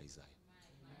to Isaiah.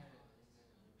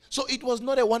 So it was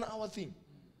not a 1 hour thing.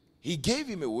 He gave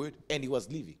him a word and he was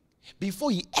leaving. Before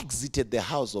he exited the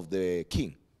house of the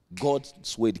king,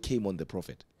 God's word came on the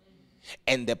prophet.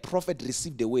 And the prophet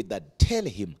received the word that tell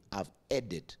him, I've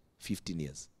added 15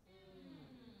 years.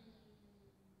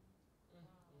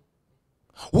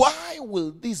 Why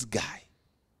will this guy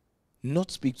not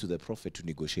speak to the prophet to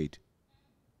negotiate?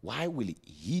 Why will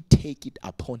he take it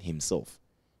upon himself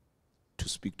to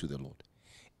speak to the Lord?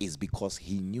 It's because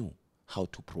he knew how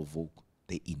to provoke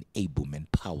the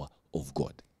enablement power of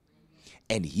God.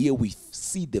 And here we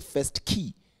see the first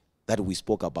key that we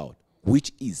spoke about,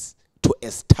 which is to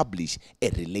establish a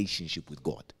relationship with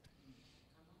God.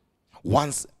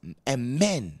 Once a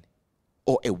man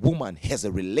or a woman has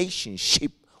a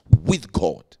relationship with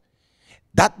God,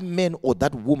 that man or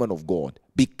that woman of God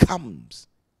becomes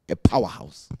a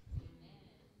powerhouse.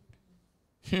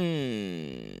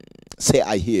 Say,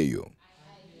 I hear you.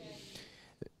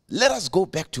 Let us go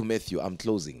back to Matthew. I'm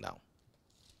closing now.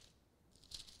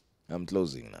 I'm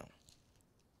closing now.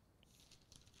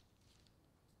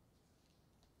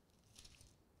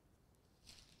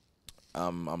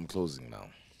 I'm closing now.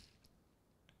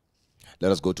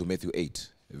 Let us go to Matthew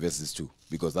 8, verses 2,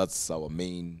 because that's our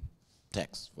main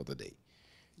text for the day.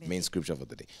 Main scripture for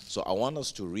the day. So I want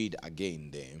us to read again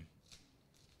there.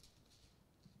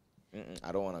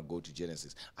 I don't want to go to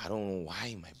Genesis. I don't know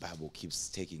why my Bible keeps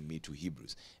taking me to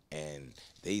Hebrews. And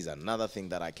there is another thing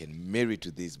that I can marry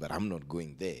to this, but I'm not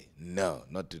going there. No,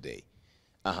 not today.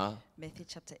 Matthew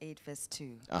chapter 8, verse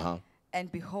 2. And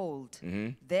behold,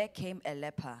 there came a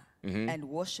leper and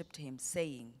worshipped him,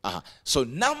 saying. So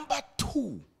number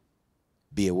 2,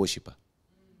 be a worshiper.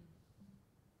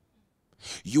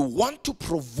 You want to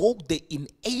provoke the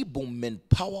enablement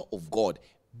power of God,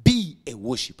 be a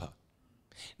worshiper.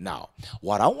 Now,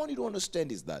 what I want you to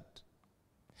understand is that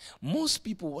most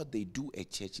people, what they do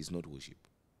at church is not worship.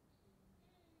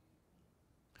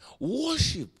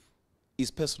 Worship is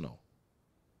personal,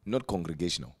 not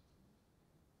congregational.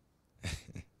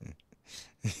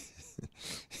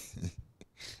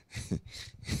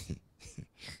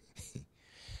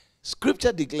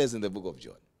 Scripture declares in the book of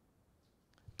John,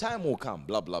 time will come,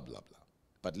 blah, blah, blah, blah.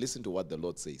 But listen to what the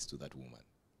Lord says to that woman,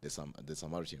 the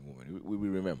Samaritan woman. We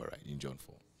remember, right, in John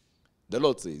 4. The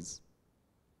Lord says,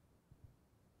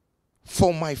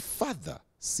 for my Father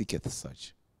seeketh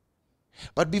such.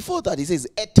 But before that, he says,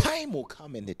 a time will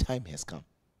come, and the time has come,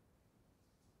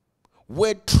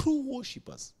 where true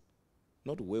worshippers,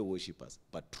 not where worshippers,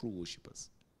 but true worshippers,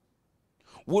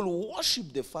 will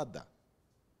worship the Father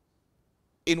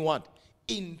in what?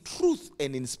 In truth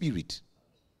and in spirit.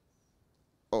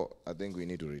 Oh, I think we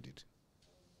need to read it.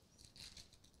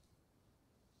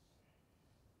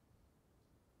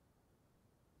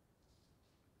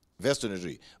 Verse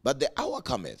 23. But the hour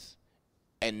cometh,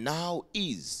 and now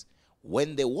is,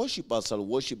 when the worshippers shall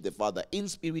worship the Father in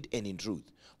spirit and in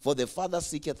truth. For the Father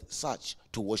seeketh such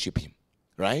to worship him.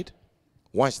 Right?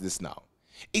 Watch this now.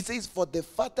 It says, for the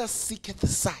Father seeketh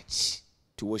such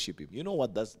to worship him. You know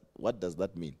what does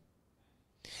that mean?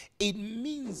 It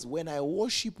means when I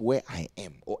worship where I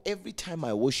am, or every time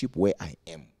I worship where I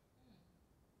am,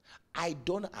 I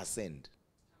don't ascend.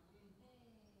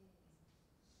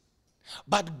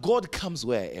 But God comes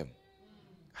where I am.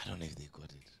 I don't know if they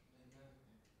got it.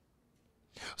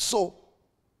 So,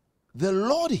 the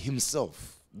Lord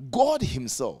himself, God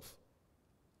himself,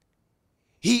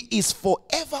 he is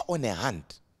forever on a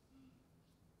hunt.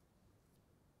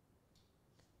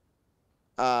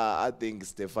 I think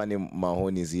Stephanie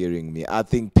Mahoney is hearing me. I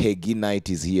think Peggy Knight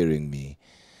is hearing me.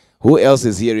 Who else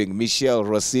is hearing? Michelle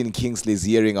Rosine Kingsley is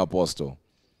hearing Apostle.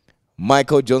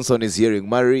 Michael Johnson is hearing.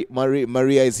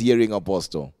 Maria is hearing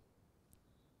Apostle.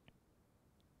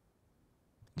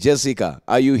 Jessica,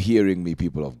 are you hearing me,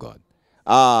 people of God?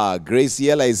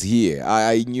 Graciela is here.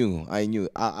 I knew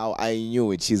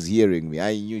it. She's hearing me.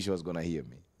 I knew she was going to hear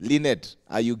me. Lynette,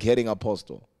 are you getting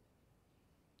Apostle?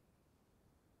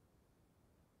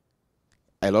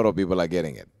 A lot of people are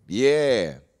getting it.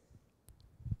 Yeah.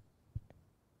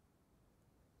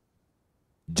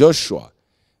 Joshua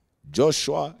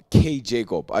K.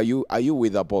 Jacob, are you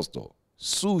with Apostle?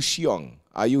 Su Xiong,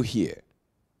 are you here?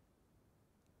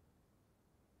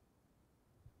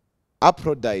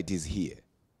 Aphrodite is here.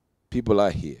 People are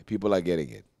here. People are getting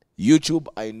it. YouTube,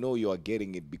 I know you are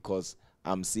getting it because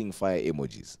I'm seeing fire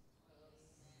emojis.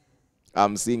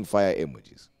 I'm seeing fire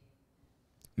emojis.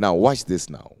 Now, watch this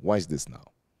now. Watch this now.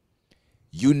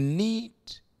 You need,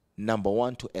 number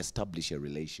one, to establish a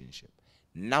relationship.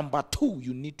 Number two,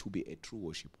 you need to be a true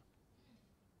worshiper.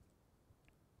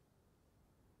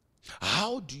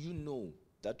 How do you know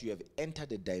that you have entered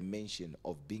the dimension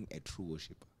of being a true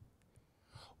worshiper?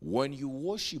 When you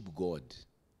worship God,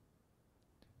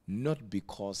 not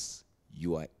because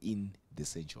you are in the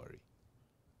sanctuary.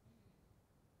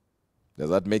 Does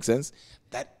that make sense?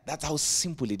 That's how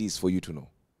simple it is for you to know.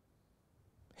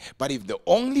 But if the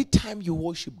only time you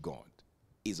worship God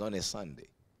is on a Sunday,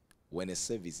 when a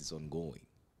service is ongoing,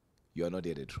 you are not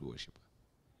yet a true worshiper.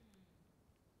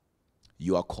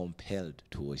 You are compelled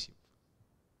to worship.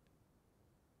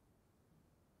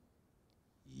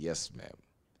 Yes, ma'am.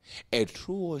 A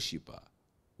true worshiper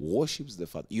worships the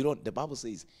Father. The Bible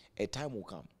says a time will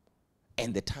come,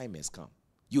 and the time has come.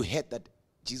 You heard that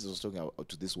Jesus was talking about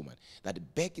to this woman,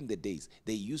 that back in the days,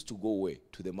 they used to go away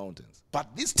to the mountains.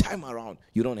 But this time around,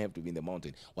 you don't have to be in the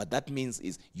mountain. What that means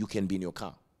is you can be in your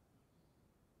car.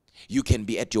 You can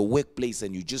be at your workplace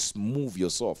and you just move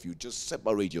yourself. You just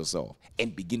separate yourself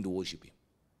and begin to worship Him.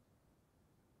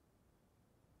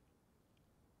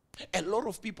 A lot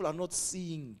of people are not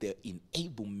seeing the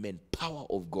enablement power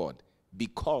of God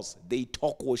because they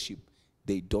talk worship,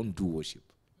 they don't do worship.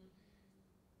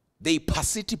 They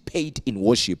participate in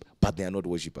worship, but they are not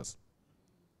worshipers.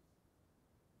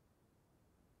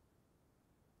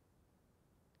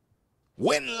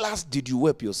 When last did you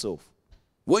weep yourself?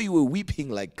 Where you were weeping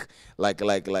like and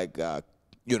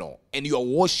you are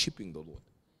worshiping the Lord?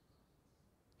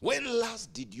 When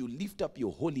last did you lift up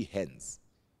your holy hands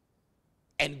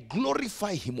and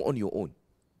glorify Him on your own?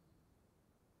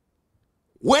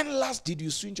 When last did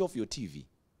you switch off your TV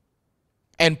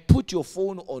and put your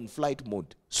phone on flight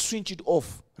mode? Switch it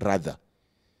off, rather.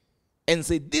 And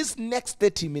say, this next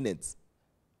 30 minutes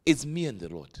is me and the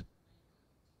Lord.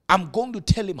 I'm going to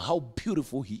tell Him how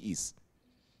beautiful He is.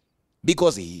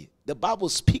 Because the Bible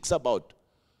speaks about,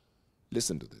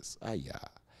 listen to this.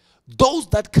 Those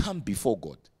that come before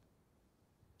God,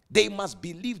 they must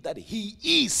believe that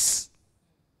He is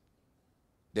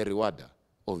the rewarder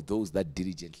of those that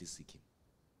diligently seek Him.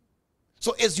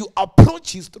 So as you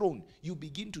approach His throne, you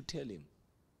begin to tell Him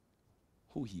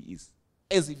who He is.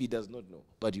 As if He does not know,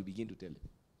 but you begin to tell Him.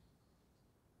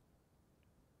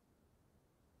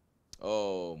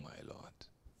 Oh, my Lord.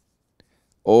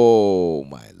 Oh,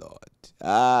 my Lord.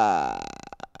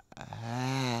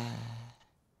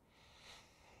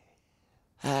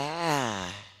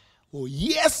 Oh,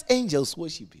 yes, angels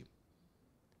worship Him.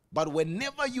 But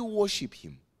whenever you worship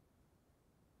Him,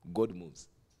 God moves.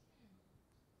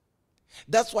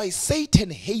 That's why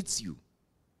Satan hates you.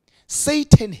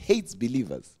 Satan hates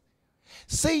believers.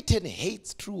 Satan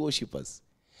hates true worshipers.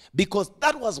 Because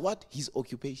that was what? His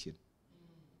occupation.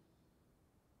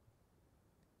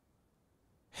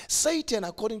 Satan,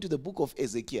 according to the book of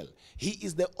Ezekiel, he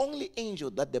is the only angel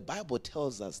that the Bible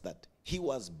tells us that he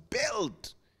was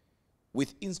built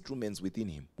with instruments within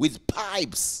him, with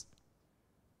pipes.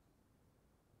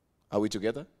 Are we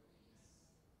together?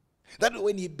 That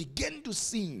when he began to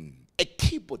sing, a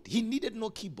keyboard, he needed no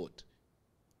keyboard.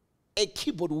 A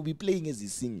keyboard will be playing as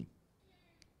he's singing.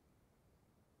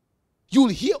 You'll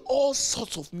hear all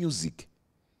sorts of music.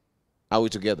 Are we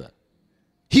together?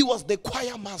 He was the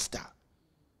choir master.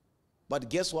 But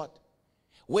guess what?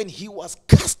 When he was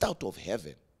cast out of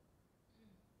heaven,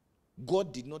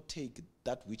 God did not take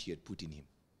that which He had put in him.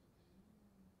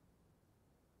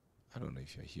 I don't know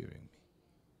if you're hearing me.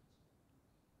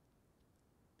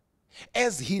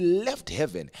 As he left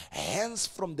heaven, hence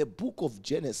from the book of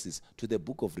Genesis to the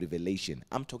book of Revelation,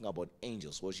 I'm talking about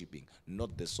angels worshiping,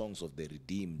 not the songs of the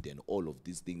redeemed and all of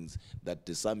these things that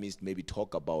the psalmist maybe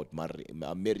talk about.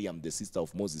 Miriam, the sister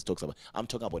of Moses, talks about. I'm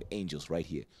talking about angels right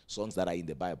here, songs that are in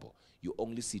the Bible. You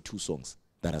only see 2 songs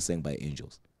that are sang by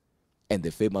angels. And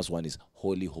the famous one is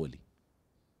Holy, Holy.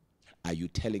 Are you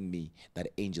telling me that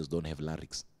angels don't have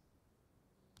lyrics?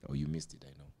 Oh, you missed it,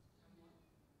 I know.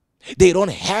 They don't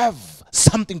have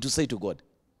something to say to God.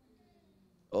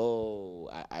 Oh,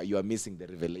 you are missing the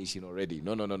revelation already.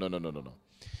 No.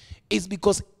 It's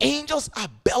because angels are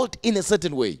built in a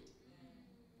certain way.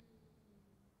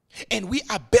 And we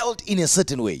are built in a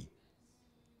certain way.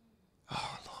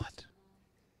 Oh,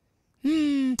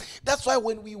 Lord. That's why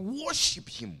when we worship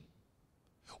Him,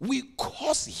 we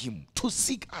cause Him to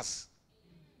seek us.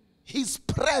 His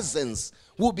presence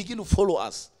will begin to follow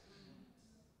us.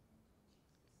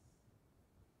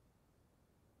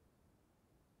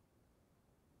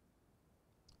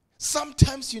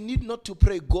 Sometimes you need not to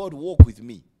pray, God, walk with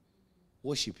me.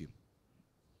 Worship Him.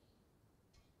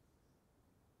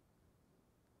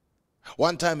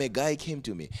 One time a guy came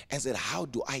to me and said, how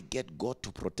do I get God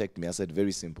to protect me? I said,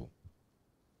 very simple.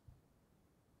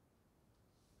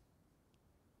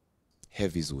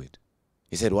 Have His word.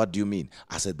 He said, what do you mean?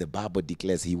 I said, the Bible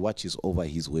declares He watches over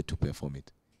His word to perform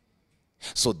it.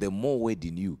 So the more word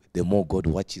in you, the more God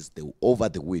watches over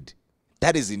the word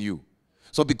That is in you.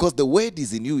 So because the word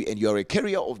is in you and you are a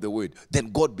carrier of the word,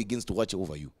 then God begins to watch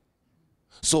over you.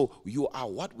 So you are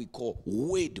what we call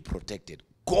word protected,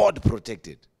 God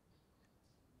protected.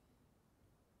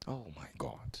 Oh my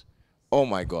God. Oh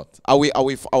my God. Are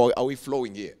we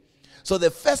flowing here? So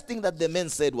the first thing that the man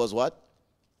said was what?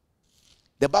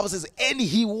 The Bible says, and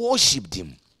he worshipped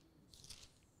him.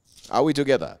 Are we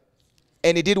together?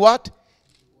 And he did what?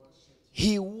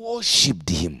 He worshipped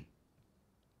him.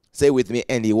 Say with me,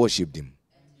 and he worshipped him.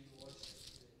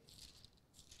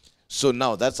 So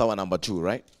now that's our number 2,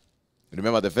 right?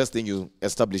 Remember, the first thing, you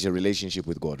establish a relationship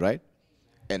with God, right?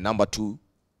 And number 2,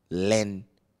 learn,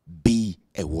 be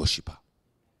a worshiper.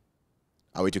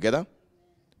 Are we together?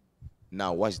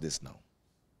 Now watch this now.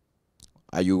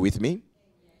 Are you with me?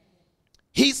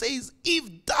 He says,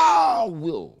 if thou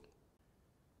will,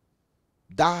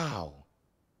 thou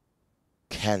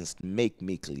canst make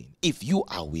me clean. If you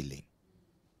are willing.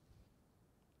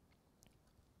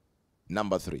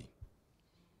 Number 3,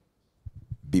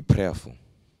 be prayerful.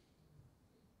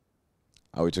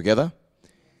 Are we together?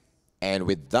 And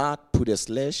with that, put a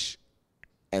slash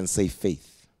and say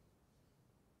faith.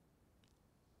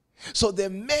 So the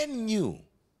man knew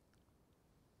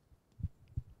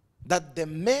that the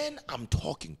man I'm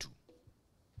talking to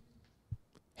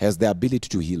has the ability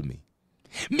to heal me.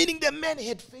 Meaning the man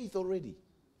had faith already.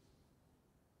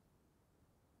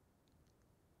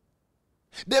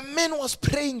 The man was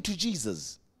praying to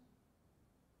Jesus.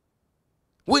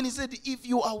 When he said, if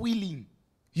you are willing,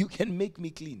 you can make me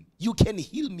clean. You can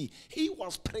heal me. He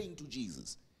was praying to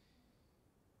Jesus.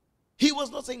 He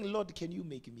was not saying, Lord, can you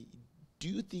make me? Do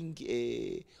you think,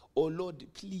 oh Lord,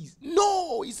 please?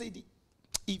 No, he said,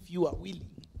 if you are willing.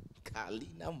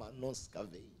 Kalina Manoska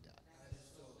Veda.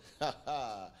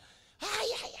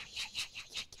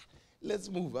 Let's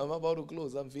move. I'm about to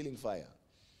close. I'm feeling fire.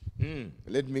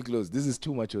 Let me close. This is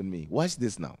too much on me. Watch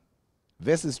this now.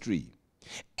 Verses 3.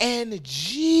 And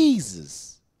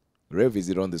Jesus. Rev, is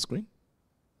it on the screen?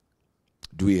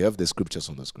 Do we have the scriptures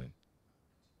on the screen?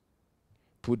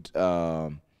 Put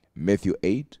Matthew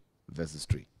 8, verses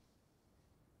 3.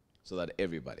 So that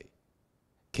everybody.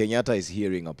 Kenyatta is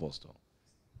hearing Apostle.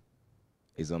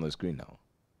 It's on the screen now.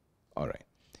 All right.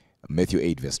 Matthew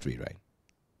 8, verse 3, right?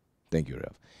 Thank you,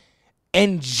 Rev.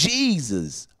 And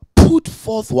Jesus put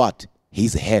forth what?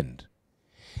 His hand.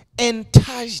 And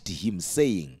touched him,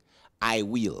 saying, I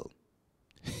will.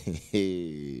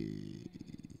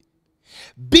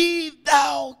 Be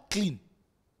thou clean.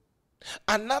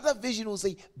 Another version will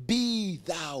say, be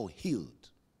thou healed.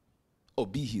 Or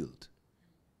be healed.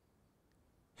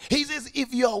 He says,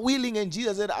 if you are willing, and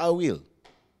Jesus said, I will.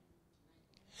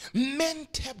 Men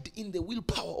tapped in the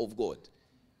willpower of God.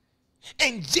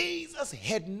 And Jesus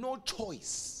had no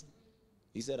choice.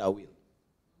 He said, I will.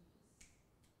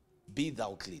 Be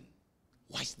thou clean.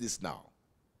 Watch this now.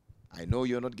 I know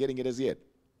you're not getting it as yet.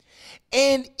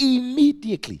 And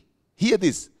immediately, hear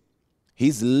this,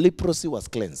 his leprosy was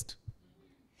cleansed.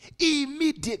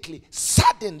 Immediately,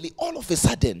 suddenly, all of a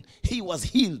sudden, he was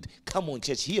healed. Come on,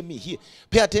 church, hear me here.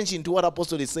 Pay attention to what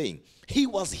Apostle is saying. He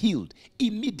was healed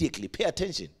immediately. Pay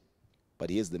attention. But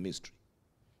here's the mystery.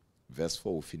 Verse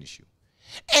 4 will finish you.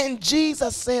 And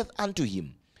Jesus said unto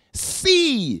him,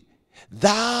 see,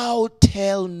 thou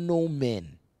tell no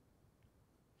man,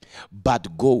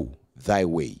 but go thy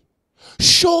way.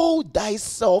 Show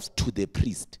thyself to the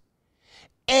priest,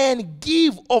 and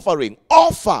give offering.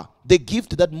 Offer the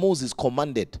gift that Moses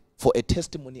commanded for a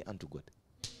testimony unto God.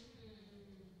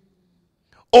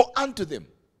 Or unto them,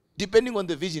 depending on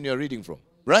the vision you're reading from.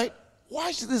 Right?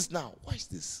 Watch this now. Watch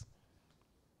this.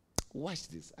 Watch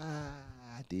this.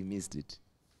 They missed it.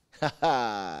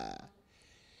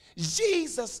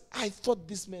 Jesus, I thought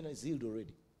this man is healed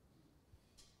already.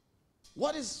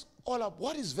 What is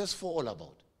verse 4 all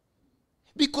about?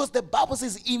 Because the Bible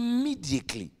says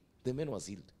immediately the man was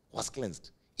healed, was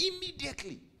cleansed.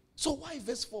 Immediately. So why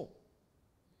verse 4?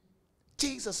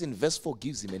 Jesus in verse 4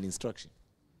 gives him an instruction.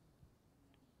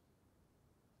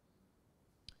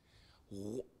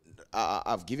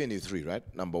 I've given you 3, right?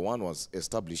 Number 1 was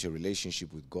establish a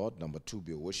relationship with God. Number 2,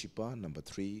 be a worshiper. Number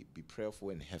 3, be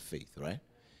prayerful and have faith, right?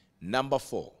 Number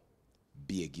 4,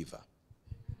 be a giver.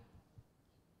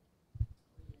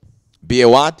 Be a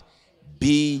what?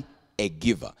 Be a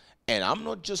giver. And I'm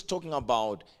not just talking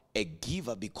about a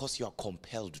giver because you are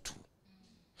compelled to.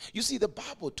 You see, the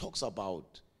Bible talks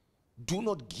about do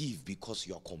not give because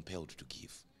you are compelled to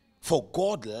give. For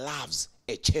God loves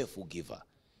a cheerful giver.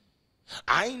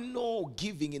 I know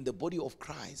giving in the body of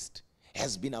Christ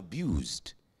has been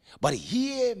abused. But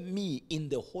hear me in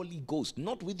the Holy Ghost,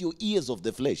 not with your ears of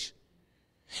the flesh.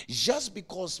 Just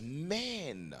because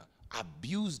men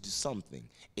abused something,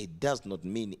 it does not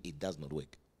mean it does not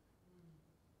work.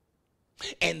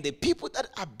 And the people that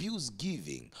abuse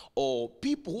giving or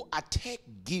people who attack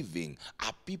giving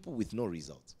are people with no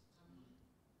results.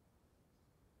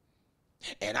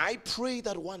 And I pray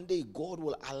that one day God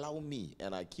will allow me,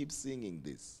 and I keep singing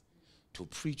this, to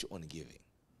preach on giving.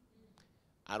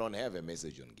 I don't have a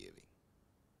message on giving,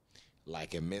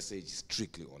 like a message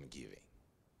strictly on giving.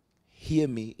 Hear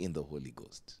me in the Holy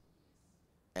Ghost.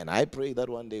 And I pray that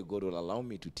one day God will allow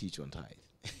me to teach on tithe.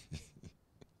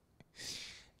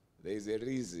 There's a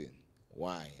reason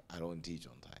why I don't teach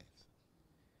on tithe.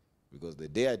 Because the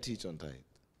day I teach on tithe,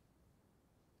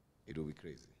 it will be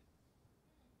crazy.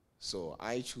 So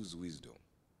I choose wisdom.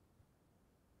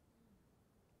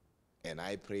 And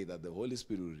I pray that the Holy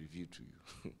Spirit will reveal to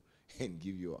you and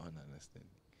give you an understanding.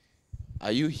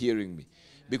 Are you hearing me?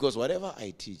 Because whatever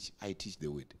I teach the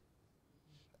word.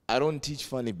 I don't teach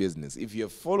funny business. If you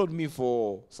have followed me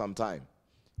for some time,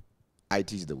 I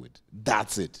teach the word.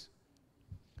 That's it.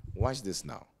 Watch this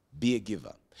now. Be a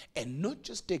giver. And not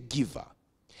just a giver.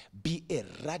 Be a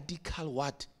radical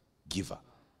what? Giver.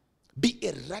 Be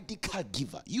a radical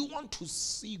giver. You want to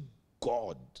see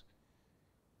God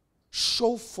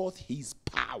show forth his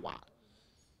power.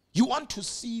 You want to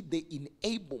see the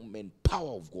enablement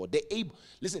power of God. The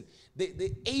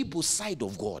able side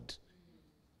of God.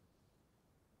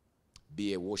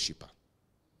 Be a worshiper.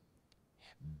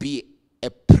 Be a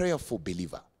prayerful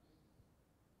believer.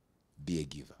 Be a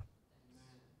giver.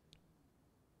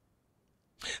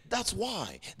 That's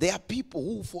why there are people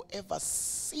who forever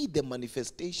see the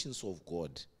manifestations of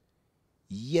God,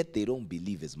 yet they don't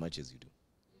believe as much as you do.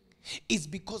 It's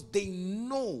because they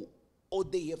know, or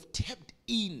they have tapped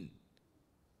in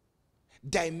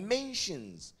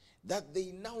dimensions that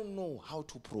they now know how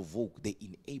to provoke the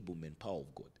enablement power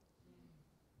of God.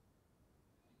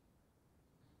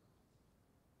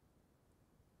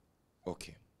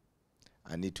 Okay,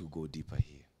 I need to go deeper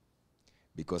here,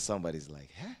 because somebody's like,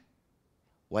 huh?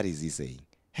 What is he saying?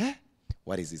 Huh?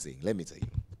 What is he saying? Let me tell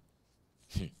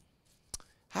you.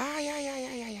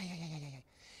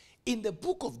 In the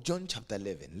book of John chapter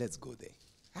 11, let's go there.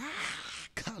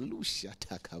 Kalusha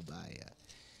takabaya.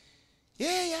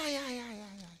 Yeah.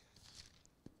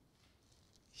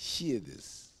 Hear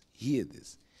this. Hear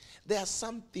this. There are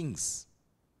some things,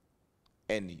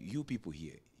 and you people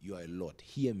here, you are a lot.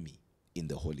 Hear me in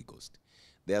the Holy Ghost.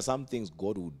 There are some things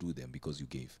God will do them because you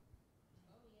gave.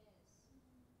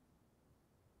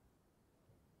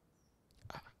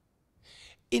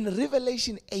 In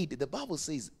Revelation 8, the Bible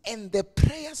says, and the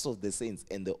prayers of the saints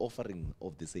and the offering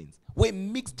of the saints were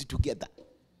mixed together.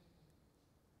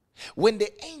 When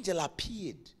the angel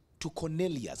appeared to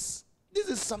Cornelius, this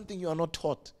is something you are not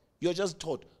taught. You're just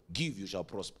taught, give, you shall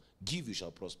prosper. Give, you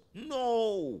shall prosper.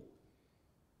 No.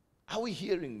 Are we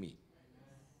hearing me?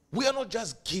 We are not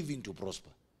just giving to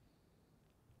prosper.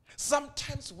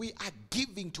 Sometimes we are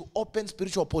giving to open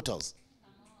spiritual portals.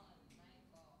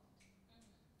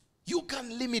 You can't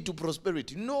limit to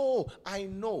prosperity. No, I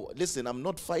know. Listen, I'm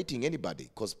not fighting anybody,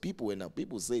 because when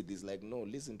people say this, like, no,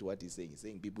 listen to what he's saying. He's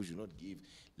saying people should not give.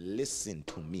 Listen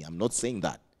to me. I'm not saying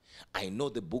that. I know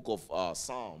the book of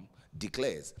Psalm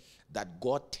declares that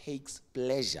God takes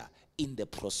pleasure in the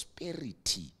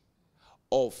prosperity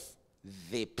of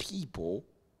the people,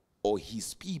 or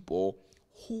his people,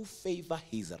 who favor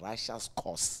his righteous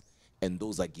cause, and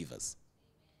those are givers.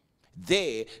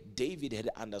 There, David had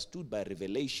understood by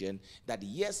revelation that,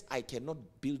 yes, I cannot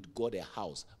build God a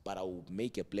house, but I will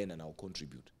make a plan and I'll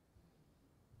contribute.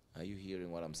 Are you hearing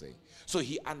what I'm saying? So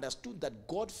he understood that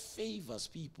God favors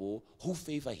people who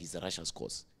favor his righteous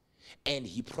cause, and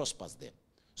he prospers them.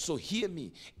 So hear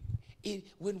me.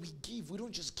 When we give, we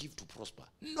don't just give to prosper.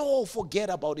 No, forget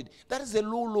about it. That is a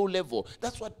low level.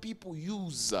 That's what people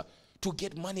use to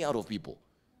get money out of people.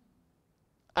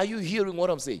 Are you hearing what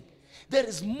I'm saying? There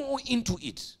is more into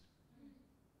it.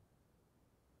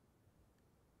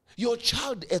 Your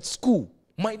child at school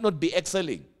might not be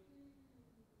excelling,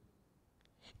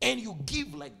 and you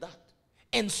give like that,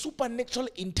 and supernatural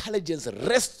intelligence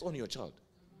rests on your child.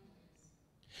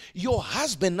 Your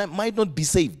husband might not be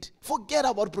saved. Forget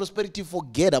about prosperity.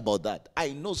 Forget about that.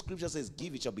 I know scripture says,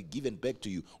 give, it shall be given back to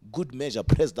you. Good measure,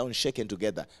 pressed down, shaken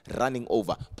together, running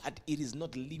over. But it is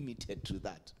not limited to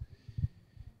that.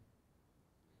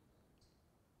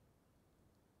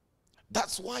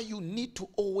 That's why you need to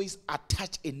always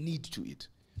attach a need to it.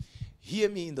 Hear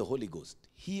me in the Holy Ghost.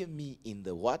 Hear me in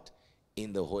the what?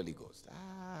 In the Holy Ghost.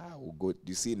 Oh good.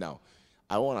 You see now,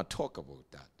 I want to talk about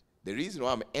that. The reason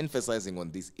why I'm emphasizing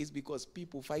on this is because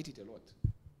people fight it a lot.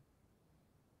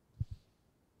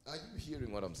 Are you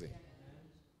hearing what I'm saying?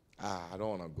 I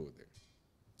don't want to go there.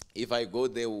 If I go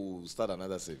there, we'll start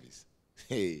another service.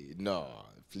 Hey, no,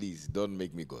 please don't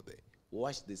make me go there.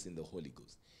 Watch this in the Holy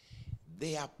Ghost.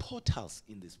 There are portals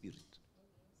in the Spirit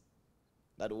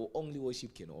that only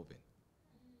worship can open.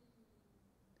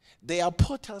 There are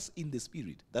portals in the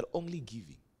Spirit that only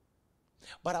giving.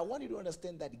 But I want you to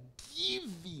understand that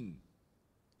giving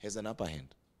has an upper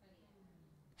hand.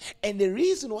 And the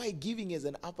reason why giving has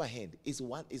an upper hand is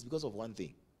because of one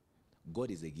thing.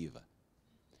 God is a giver.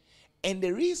 And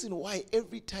the reason why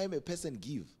every time a person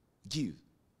gives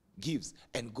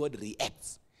and God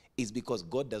reacts is because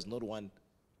God does not want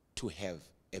to have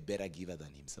a better giver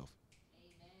than himself.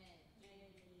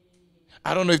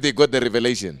 I don't know if they got the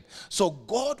revelation. So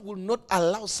God will not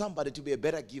allow somebody to be a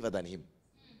better giver than him.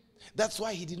 That's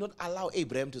why he did not allow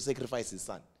Abraham to sacrifice his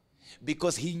son.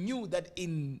 Because he knew that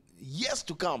in years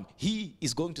to come, he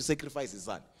is going to sacrifice his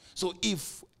son. So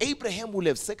if Abraham will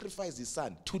have sacrificed his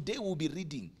son, today we'll be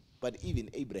reading, but even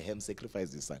Abraham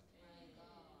sacrificed his son.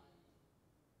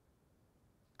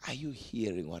 Are you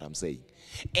hearing what I'm saying?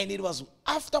 And it was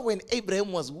after when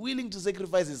Abraham was willing to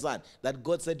sacrifice his son that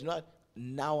God said, you know what?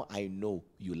 Now I know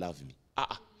you love me.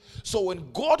 So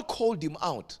when God called him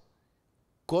out,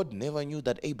 God never knew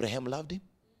that Abraham loved him.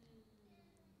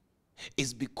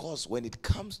 It's because when it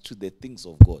comes to the things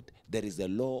of God, there is a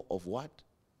law of what?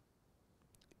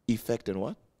 Effect and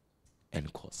what?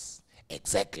 And cause.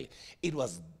 Exactly. It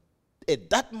was at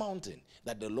that mountain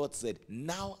that the Lord said,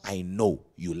 now I know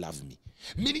you love me.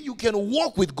 Meaning you can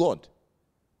walk with God.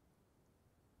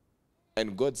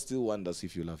 And God still wonders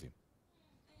if you love him.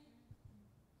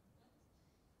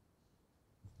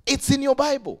 It's in your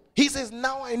Bible. He says,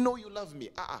 now I know you love me.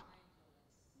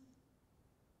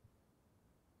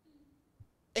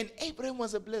 And Abraham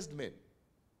was a blessed man.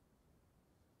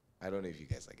 I don't know if you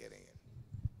guys are getting it.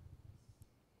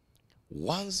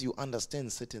 Once you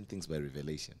understand certain things by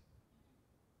revelation,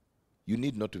 you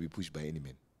need not to be pushed by any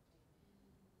man.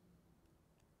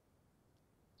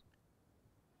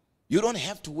 You don't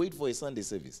have to wait for a Sunday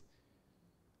service.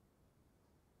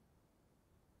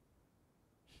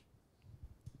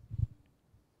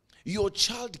 Your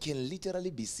child can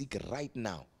literally be sick right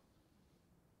now.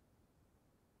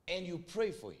 And you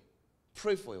pray for him.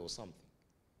 Pray for him or something.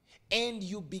 And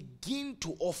you begin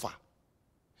to offer.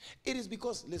 It is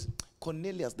because, listen,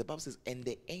 Cornelius, the Bible says, and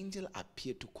the angel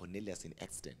appeared to Cornelius in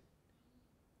Acts 10.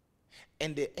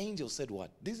 And the angel said what?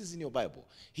 This is in your Bible.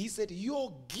 He said,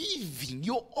 your giving,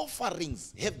 your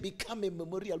offerings have become a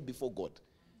memorial before God.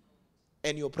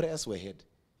 And your prayers were heard.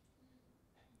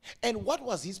 And what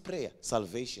was his prayer?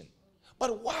 Salvation.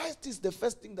 But why is this the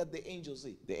first thing that the angel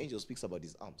says? The angel speaks about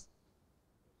his alms.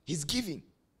 His giving.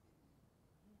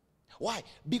 Why?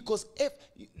 Because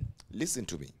listen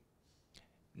to me.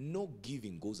 No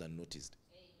giving goes unnoticed.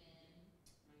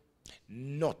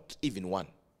 Amen. Not even one.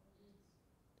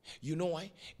 You know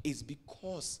why? It's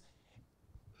because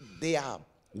there are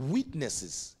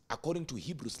witnesses, according to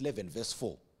Hebrews 11 verse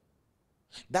 4,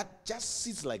 that just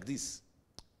sits like this.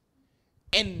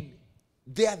 And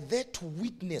they are there to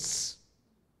witness.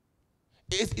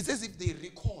 It's as if they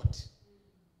record.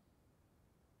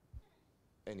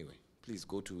 Anyway, please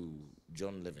go to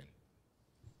John 11.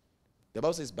 The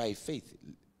Bible says by faith,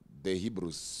 the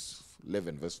Hebrews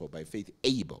 11 verse 4, by faith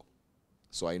Abel.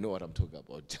 So I know what I'm talking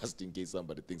about, just in case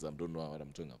somebody thinks I don't know what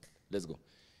I'm talking about. Let's go.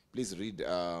 Please read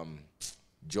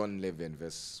John 11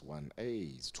 verse 1.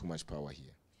 Hey, it's too much power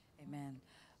here. Amen.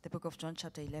 The book of John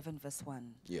chapter 11 verse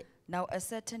 1. Yeah. Now a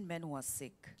certain man was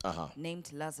sick,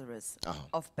 named Lazarus,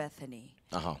 of Bethany,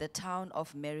 the town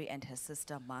of Mary and her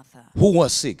sister Martha. Who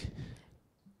was sick?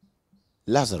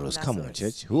 Lazarus. Come on,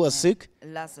 church. Who was sick?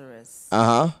 Lazarus.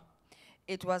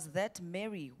 It was that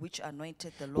Mary which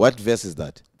anointed the Lord. What verse is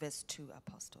that? Verse 2,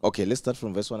 Apostle. Okay, let's start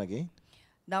from verse 1 again.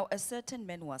 Now a certain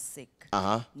man was sick,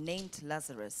 named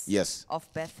Lazarus, yes,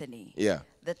 of Bethany,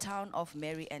 the town of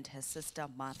Mary and her sister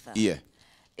Martha. Yeah.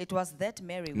 It was that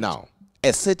Mary. Now,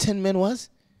 a certain man was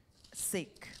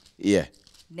sick. Yeah.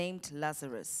 Named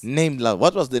Lazarus.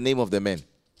 What was the name of the man?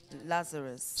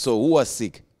 Lazarus. So who was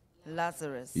sick?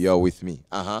 Lazarus. You're with me.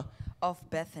 Of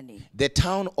Bethany. The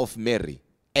town of Mary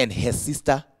and her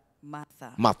sister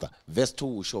Martha. Martha. Verse 2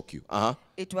 will shock you.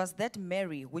 It was that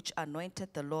Mary which anointed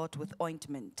the Lord with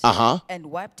ointment and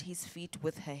wiped his feet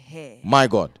with her hair. My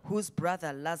God. Whose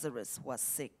brother Lazarus was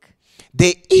sick.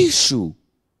 The issue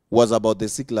was about the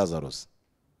sick Lazarus.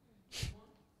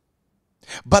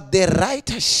 But the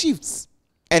writer shifts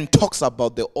and talks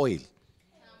about the oil.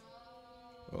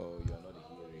 Oh, you're not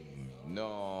hearing me.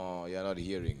 No, you're not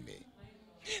hearing me.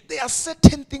 There are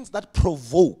certain things that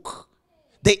provoke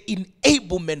the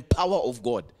enablement power of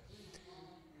God.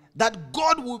 that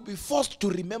God will be forced to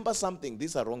remember something.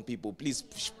 These are wrong people. Please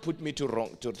put me to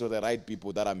the right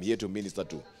people that I'm here to minister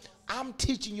to. I'm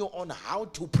teaching you on how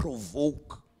to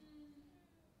provoke.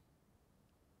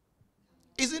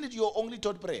 Isn't it your only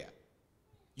taught prayer?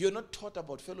 You're not taught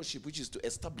about fellowship, which is to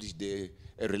establish a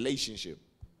relationship,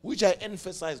 which I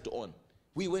emphasized on.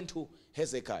 We went to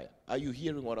Hezekiah. Are you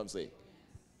hearing what I'm saying?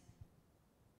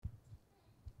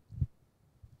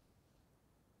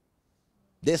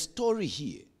 The story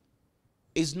here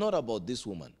is not about this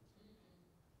woman,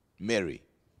 Mary.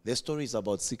 The story is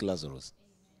about sick Lazarus.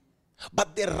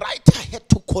 But the writer had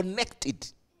to connect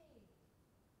it.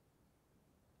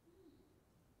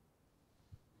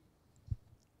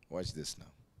 Watch this now.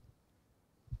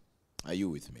 Are you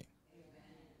with me?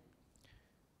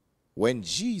 When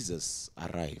Jesus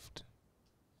arrived,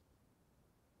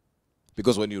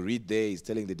 because when you read there, he's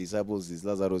telling the disciples, his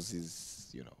Lazarus is,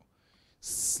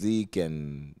 sick,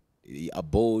 and he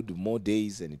abode more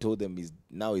days, and he told them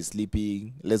now he's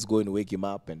sleeping, let's go and wake him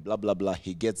up, and blah, blah, blah.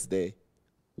 He gets there.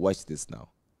 Watch this now.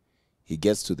 He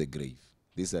gets to the grave.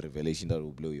 This is a revelation that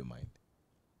will blow your mind.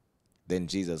 Then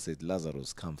Jesus said,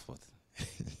 Lazarus, come forth.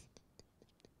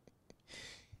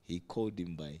 He called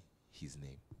him by his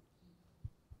name.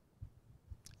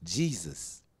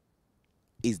 Jesus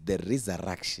is the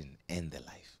resurrection and the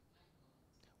life.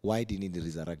 Why didn't he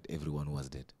resurrect everyone who was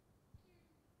dead?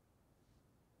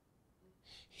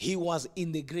 He was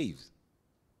in the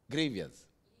graveyards,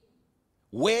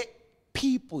 where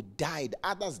people died.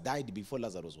 Others died before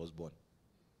Lazarus was born.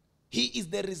 He is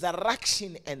the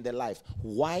resurrection and the life.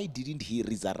 Why didn't he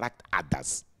resurrect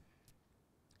others?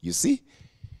 You see,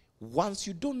 once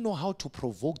you don't know how to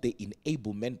provoke the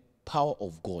enablement power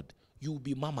of God, you'll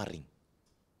be murmuring.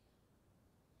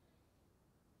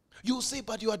 You say,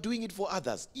 but you are doing it for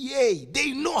others. Yay,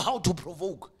 they know how to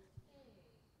provoke.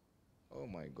 Oh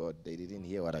my God, they didn't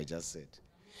hear what I just said.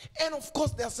 And of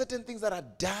course, there are certain things that are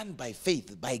done by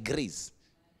faith, by grace.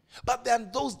 But there are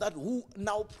those that who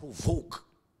now provoke.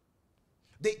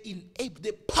 They enable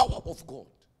the power of God.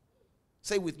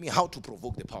 Say with me, how to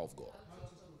provoke the power of God.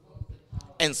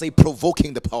 And say,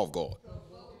 provoking the power of God.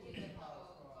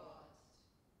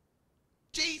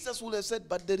 Jesus would have said,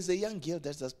 but there is a young girl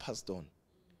that just passed on.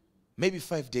 Maybe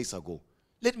 5 days ago.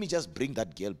 Let me just bring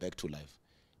that girl back to life.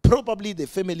 Probably the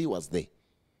family was there.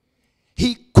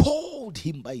 He called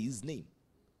him by his name.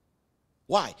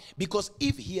 Why? Because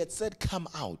if he had said, come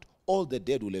out, all the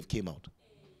dead would have came out.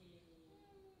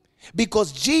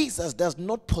 Because Jesus does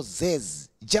not possess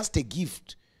just a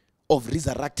gift of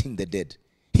resurrecting the dead.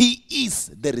 He is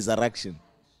the resurrection.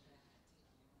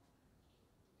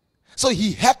 So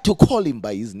he had to call him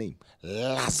by his name.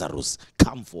 Lazarus,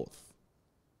 come forth.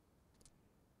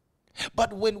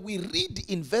 But when we read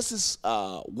in verses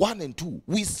 1 and 2,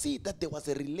 we see that there was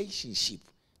a relationship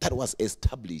that was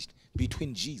established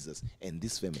between Jesus and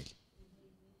this family.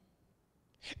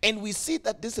 And we see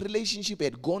that this relationship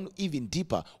had gone even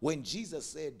deeper when Jesus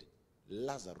said,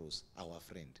 Lazarus, our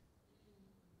friend.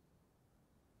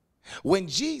 When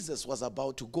Jesus was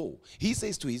about to go, he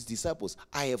says to his disciples,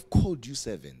 I have called you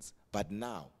servants, but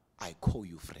now I call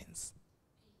you friends.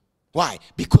 Why?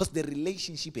 Because the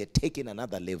relationship had taken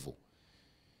another level.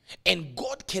 And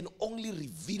God can only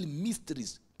reveal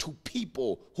mysteries to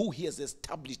people who he has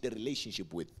established a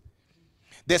relationship with.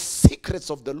 The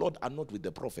secrets of the Lord are not with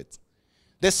the prophets.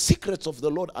 The secrets of the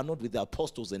Lord are not with the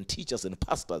apostles and teachers and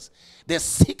pastors. The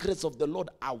secrets of the Lord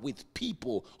are with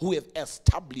people who have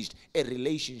established a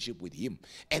relationship with him.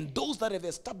 And those that have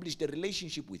established a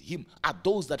relationship with him are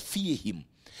those that fear him.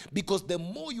 Because the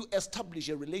more you establish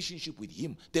a relationship with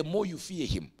him, the more you fear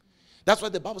him. That's why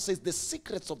the Bible says the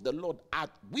secrets of the Lord are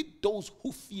with those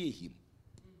who fear him.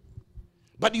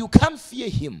 But you can't fear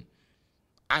him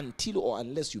until or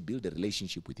unless you build a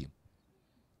relationship with him.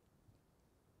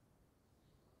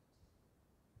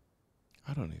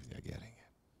 I don't know if they're getting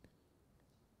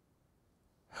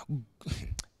it.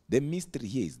 The mystery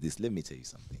here is this. Let me tell you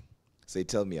something. Say,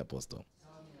 tell me, Apostle.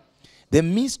 The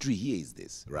mystery here is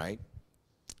this, right?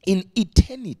 In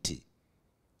eternity,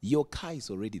 your car is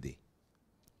already there.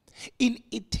 In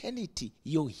eternity,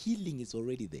 your healing is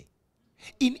already there.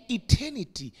 In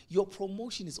eternity, your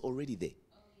promotion is already there.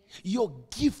 Your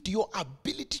gift, your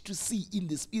ability to see in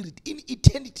the spirit, in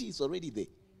eternity is already there.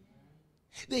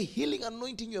 The healing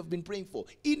anointing you have been praying for,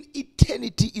 in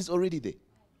eternity is already there.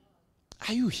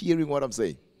 Are you hearing what I'm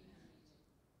saying?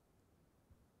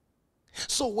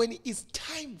 So when it's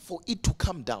time for it to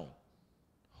come down,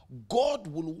 God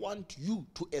will want you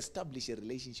to establish a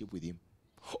relationship with him.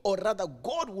 Or rather,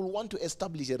 God will want to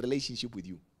establish a relationship with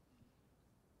you.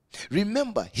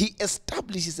 Remember, he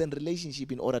establishes a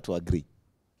relationship in order to agree.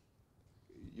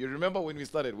 You remember when we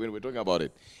started, when we were talking about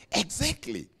it?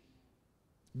 Exactly.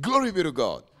 Glory be to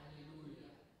God.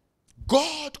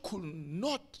 God could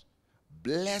not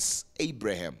bless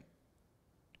Abraham,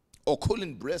 or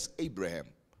couldn't bless Abraham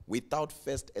without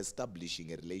first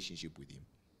establishing a relationship with him.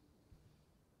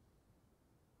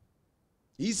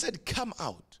 He said, come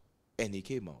out. And he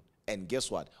came out. And guess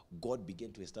what? God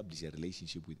began to establish a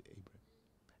relationship with Abraham.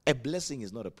 A blessing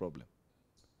is not a problem.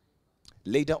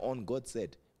 Later on, God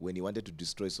said, when he wanted to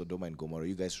destroy Sodom and Gomorrah,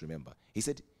 you guys remember, he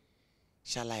said,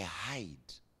 shall I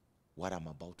hide what I'm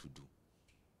about to do?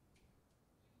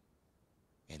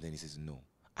 And then he says, no,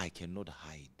 I cannot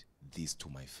hide this to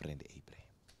my friend Abraham.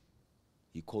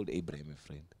 He called Abraham a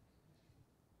friend.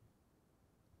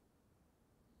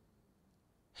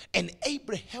 And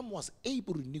Abraham was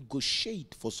able to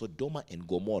negotiate for Sodom and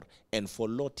Gomorrah and for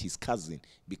Lot, his cousin,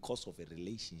 because of a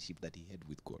relationship that he had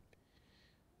with God.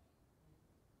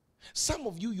 Some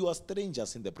of you are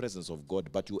strangers in the presence of God,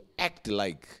 but you act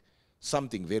like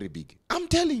something very big. I'm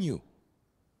telling you.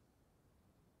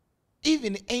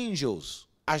 Even angels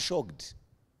are shocked.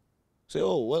 Say,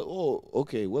 oh, well, oh,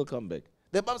 okay, welcome back.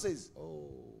 The Bible says, oh,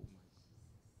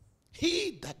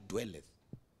 he that dwelleth.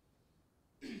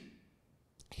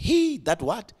 He that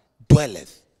what?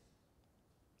 Dwelleth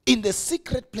in the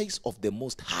secret place of the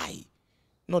Most High.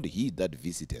 Not he that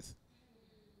visiteth.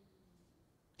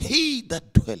 He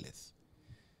that dwelleth.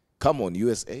 Come on,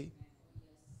 USA.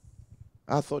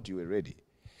 I thought you were ready.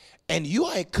 And you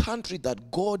are a country that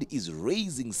God is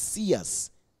raising seers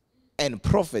and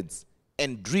prophets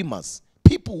and dreamers,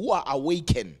 people who are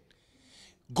awakened.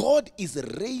 God is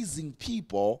raising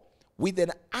people with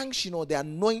an unction or the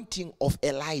anointing of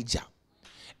Elijah.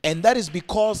 And that is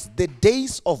because the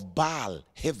days of Baal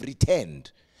have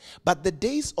returned. But the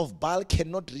days of Baal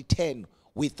cannot return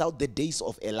without the days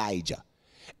of Elijah.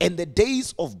 And the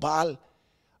days of Baal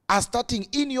are starting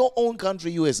in your own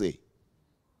country, USA.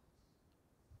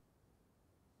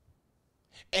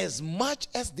 As much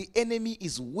as the enemy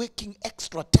is working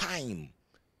extra time,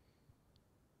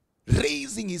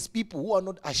 raising his people who are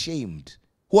not ashamed,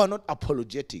 who are not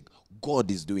apologetic, God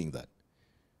is doing that.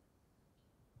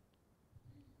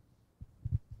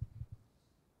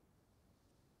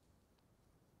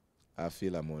 I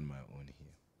feel I'm on my own here.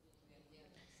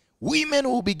 Women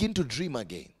will begin to dream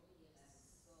again.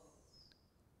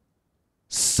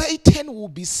 Satan will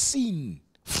be seen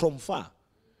from far.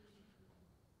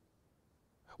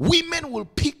 Women will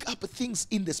pick up things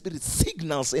in the spirit,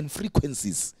 signals and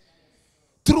frequencies,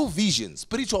 through visions,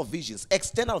 spiritual visions,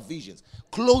 external visions,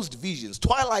 closed visions,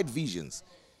 twilight visions,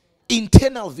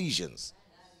 internal visions.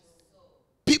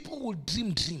 People will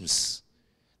dream dreams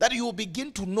that you will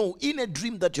begin to know in a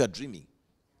dream that you are dreaming.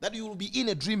 That you will be in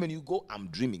a dream and you go, I'm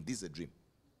dreaming. This is a dream.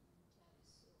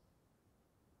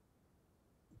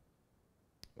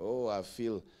 Oh, I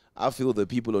feel the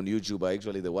people on YouTube are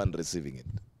actually the one receiving it.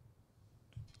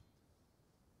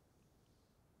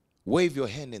 Wave your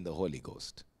hand in the Holy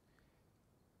Ghost.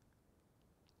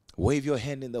 Wave your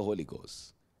hand in the Holy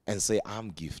Ghost and say, I'm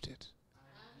gifted.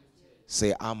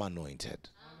 Say, I'm anointed.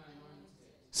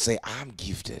 Say, I'm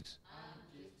gifted.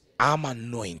 I'm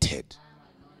anointed.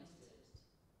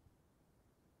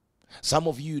 Some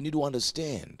of you need to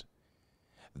understand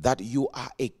that you are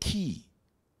a key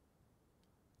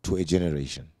to a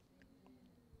generation.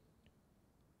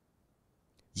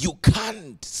 You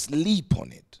can't sleep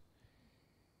on it.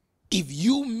 If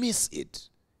you miss it,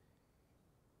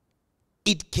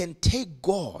 it can take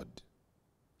God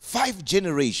 5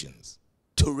 generations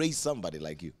to raise somebody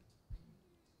like you.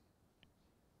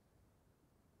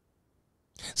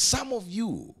 Some of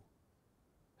you,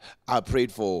 I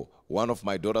prayed for one of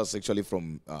my daughters actually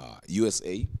from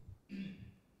USA.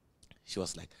 She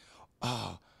was like,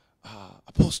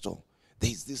 Apostle,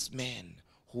 there's this man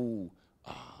who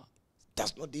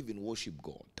does not even worship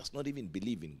God, does not even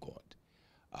believe in God,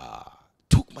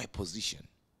 took my position.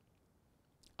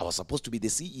 I was supposed to be the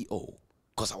CEO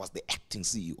because I was the acting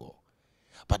CEO.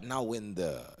 But now when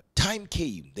the time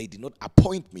came, they did not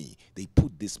appoint me. They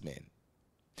put this man.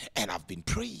 And I've been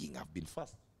praying, I've been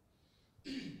fasting.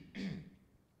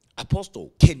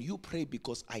 Apostle, can you pray?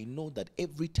 Because I know that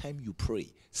every time you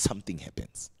pray, something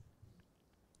happens.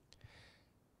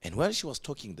 And while she was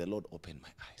talking, the Lord opened my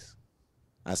eyes.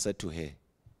 I said to her,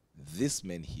 this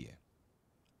man here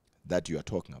that you are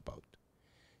talking about,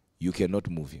 you cannot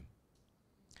move him.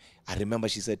 I remember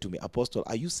she said to me, Apostle,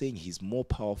 are you saying he's more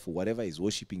powerful, whatever he's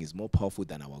worshiping is more powerful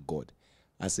than our God?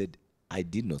 I said, I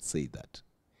did not say that.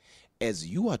 As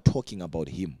you are talking about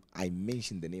him, I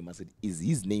mentioned the name. I said, is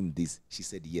his name this? She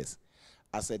said, yes.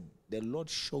 I said, the Lord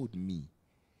showed me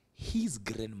his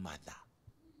grandmother,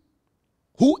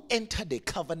 who entered a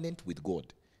covenant with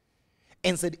God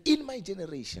and said, in my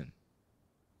generation,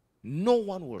 no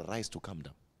one will rise to come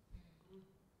down.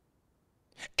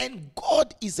 And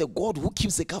God is a God who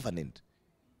keeps a covenant.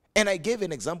 And I gave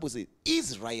an example, say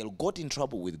Israel got in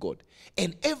trouble with God.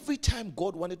 And every time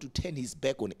God wanted to turn his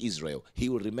back on Israel, he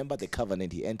will remember the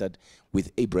covenant he entered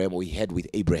with Abraham, or he had with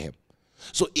Abraham.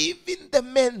 So even the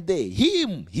man there,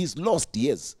 he's lost,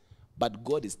 yes, but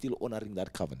God is still honoring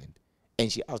that covenant.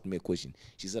 And she asked me a question.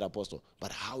 She said, Apostle,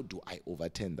 but how do I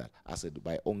overturn that? I said,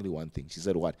 by only one thing. She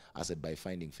said, what? I said, by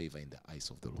finding favor in the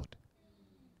eyes of the Lord.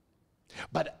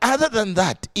 But other than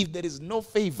that, if there is no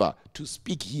favor to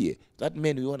speak here, that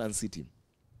man, we won't unseat him.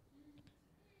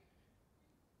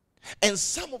 And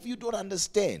some of you don't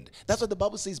understand. That's what the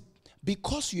Bible says.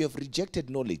 Because you have rejected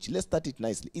knowledge, let's start it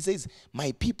nicely. It says,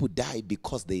 my people die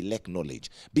because they lack knowledge.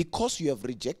 Because you have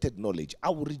rejected knowledge, I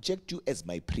will reject you as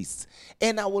my priests.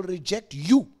 And I will reject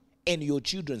you and your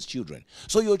children's children.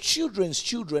 So your children's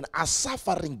children are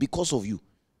suffering because of you.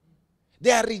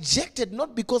 They are rejected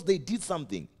not because they did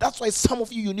something. That's why some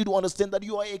of you need to understand that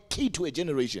you are a key to a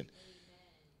generation.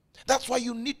 That's why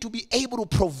you need to be able to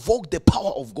provoke the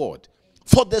power of God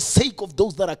for the sake of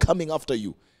those that are coming after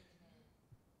you.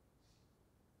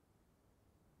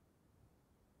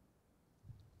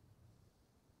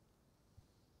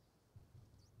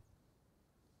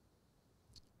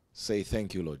 Say,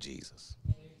 thank you, Lord Jesus.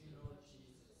 Thank you, Lord Jesus.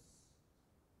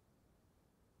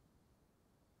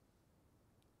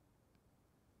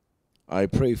 I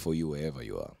pray for you wherever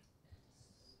you are.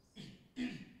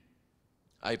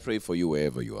 I pray for you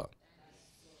wherever you are.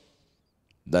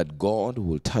 That God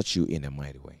will touch you in a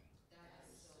mighty way.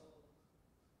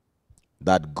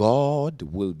 That God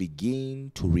will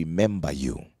begin to remember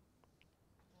you.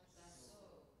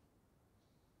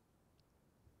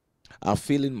 I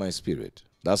feel in my spirit,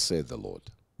 thus saith the Lord,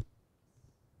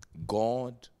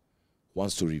 God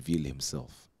wants to reveal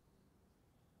himself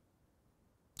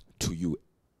to you.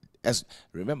 As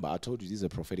remember, I told you this is a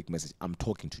prophetic message. I'm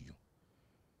talking to you.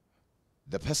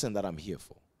 The person that I'm here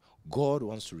for, God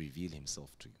wants to reveal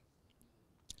himself to you.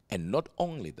 And not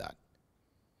only that,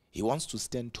 he wants to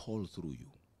stand tall through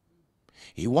you.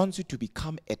 He wants you to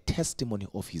become a testimony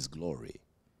of his glory.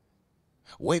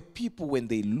 Where people, when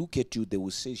they look at you, they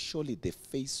will say, surely the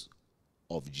face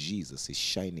of Jesus is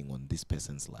shining on this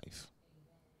person's life.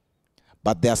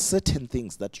 But there are certain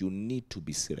things that you need to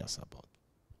be serious about.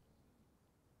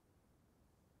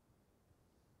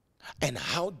 And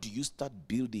how do you start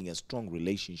building a strong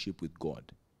relationship with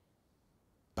God?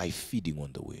 By feeding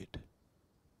on the word.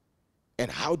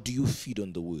 And how do you feed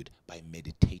on the word? By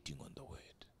meditating on the word.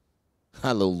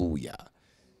 Hallelujah.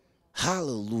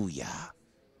 Hallelujah.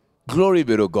 Glory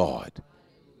be to God.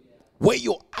 Where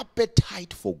your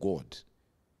appetite for God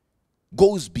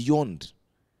goes beyond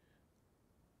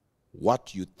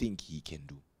what you think he can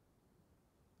do.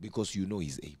 Because you know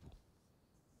he's able.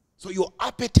 So your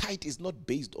appetite is not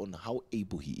based on how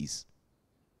able he is.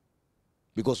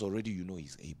 Because already you know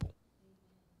he's able.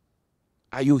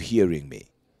 Are you hearing me?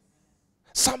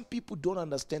 Some people don't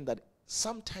understand that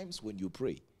sometimes when you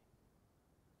pray,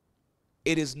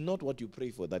 it is not what you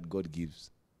pray for that God gives.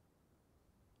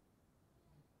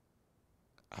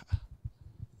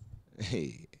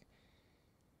 Hey.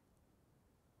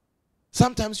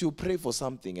 Sometimes you pray for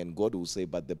something and God will say,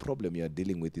 but the problem you are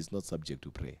dealing with is not subject to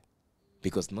prayer.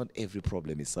 Because not every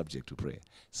problem is subject to prayer.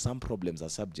 Some problems are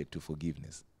subject to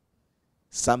forgiveness.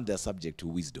 Some they are subject to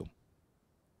wisdom.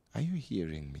 Are you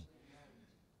hearing me?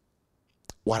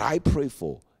 What I pray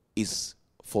for is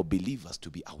for believers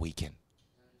to be awakened.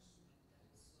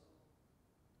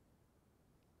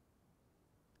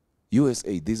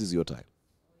 USA, this is your time.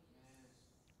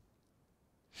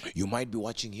 You might be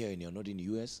watching here and you're not in the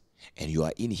US, and you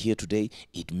are in here today.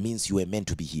 It means you are meant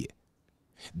to be here.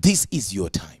 This is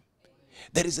your time.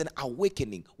 There is an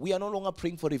awakening. We are no longer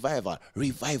praying for revival.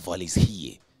 Revival is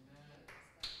here.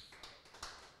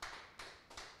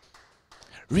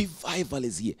 Revival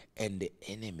is here. And the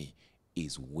enemy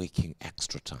is working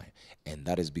extra time. And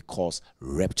that is because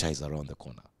rapture is around the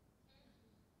corner.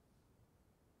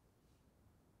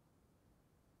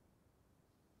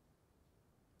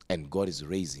 And God is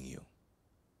raising you.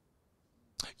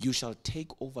 You shall take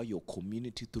over your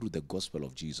community through the gospel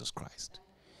of Jesus Christ.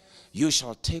 You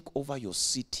shall take over your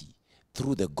city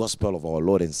through the gospel of our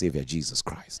Lord and Savior Jesus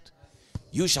Christ.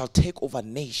 You shall take over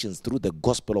nations through the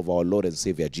gospel of our Lord and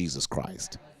Savior Jesus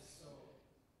Christ.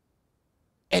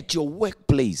 At your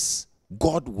workplace,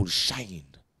 God will shine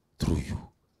through you.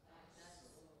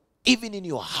 Even in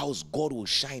your house, God will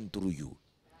shine through you.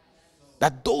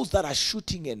 That those that are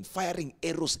shooting and firing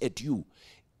arrows at you,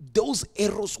 those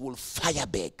arrows will fire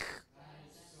back.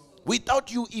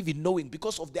 Without you even knowing,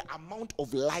 because of the amount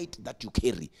of light that you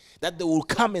carry, that they will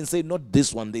come and say, not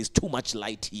this one, there's too much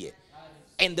light here.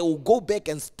 And they will go back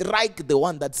and strike the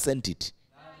one that sent it.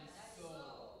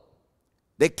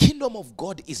 The kingdom of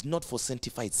God is not for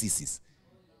sanctified sissies.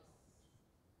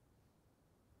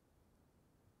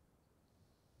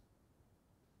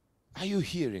 Are you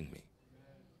hearing me?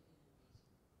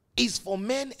 It's for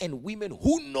men and women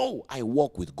who know I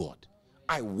walk with God.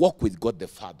 I walk with God the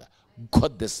Father,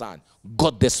 God the Son,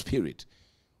 God the Spirit.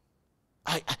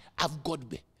 I've got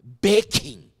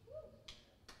backing.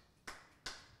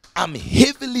 I'm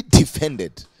heavily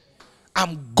defended.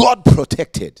 I'm God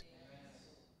protected.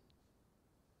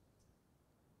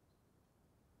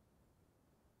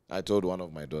 I told one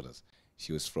of my daughters,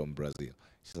 she was from Brazil.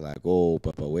 She's like, oh,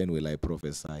 Papa, when will I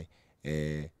prophesy?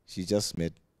 She just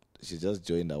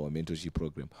joined our mentorship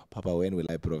program. Papa, when will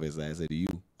I prophesy? I said,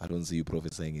 I don't see you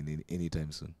prophesying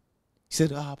anytime soon. She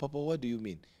said, Papa, what do you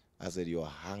mean? I said, your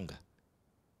hunger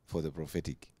for the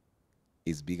prophetic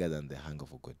is bigger than the hunger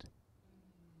for God.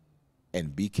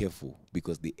 And be careful,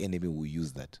 because the enemy will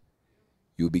use that.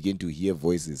 You begin to hear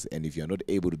voices, and if you're not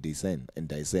able to discern,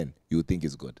 you think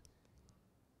it's God.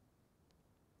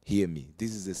 Hear me.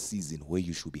 This is a season where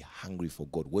you should be hungry for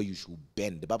God, where you should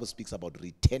bend. The Bible speaks about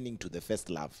returning to the first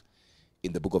love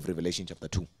in the book of Revelation chapter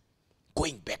 2.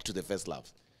 Going back to the first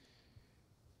love.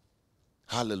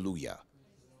 Hallelujah.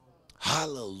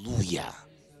 Hallelujah.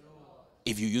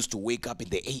 If you used to wake up in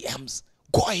the AMs,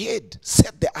 go ahead,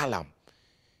 set the alarm.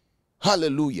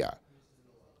 Hallelujah.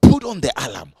 Put on the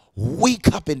alarm.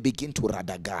 Wake up and begin to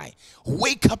radagai.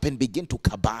 Wake up and begin to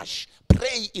kabash.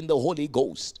 Pray in the Holy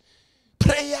Ghost.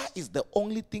 Prayer is the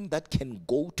only thing that can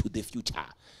go to the future.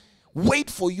 Wait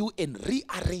for you and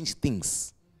rearrange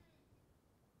things.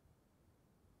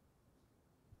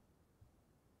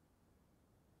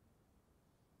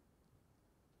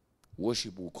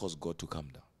 Worship will cause God to come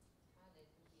down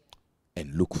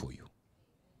and look for you.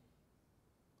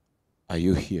 Are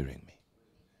you hearing me?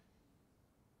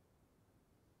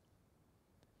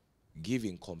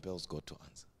 Giving compels God to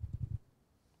answer.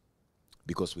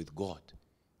 Because with God,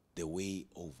 the way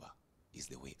over is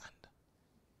the way under.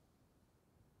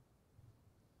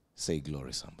 Say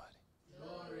glory, somebody.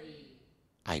 Glory.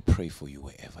 I pray for you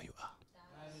wherever you are.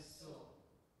 That is so.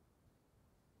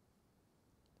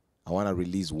 I want to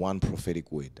release one prophetic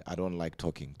word. I don't like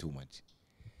talking too much.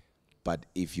 But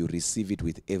if you receive it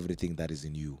with everything that is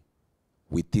in you,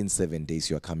 within 7 days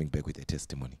you are coming back with a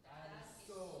testimony. That is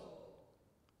so.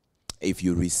 If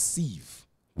you receive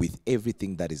with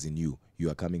everything that is in you, you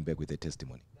are coming back with a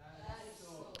testimony.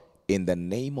 In the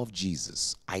name of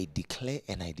Jesus, I declare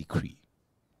and I decree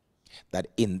that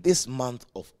in this month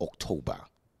of October,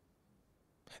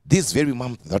 this very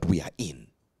month that we are in,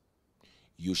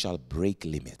 you shall break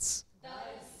limits. That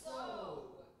is so.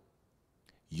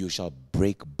 You shall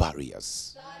break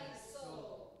barriers. That is so.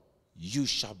 You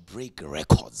shall break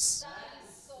records. That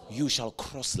is so. You shall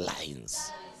cross lines.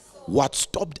 That is so. What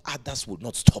stopped others will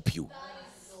not stop you.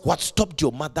 That is so. What stopped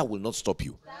your mother will not stop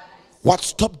you. What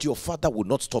stopped your father will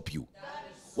not stop you. So.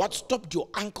 What stopped your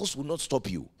uncles will not stop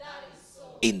you. So.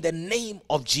 In the name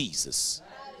of Jesus.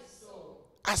 So.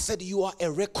 I said you are a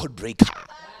record breaker.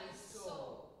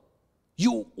 So.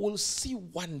 You will see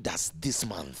wonders this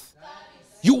month.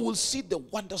 You will see the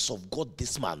wonders of God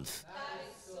this month.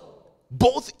 So.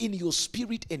 Both in your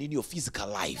spirit and in your physical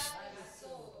life.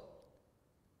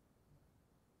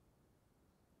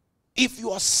 If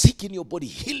you are sick in your body,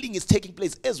 healing is taking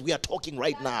place as we are talking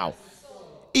right now.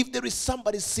 If there is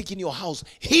somebody sick in your house,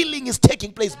 healing is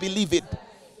taking place. Believe it.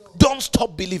 Don't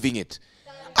stop believing it.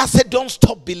 I said don't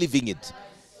stop believing it.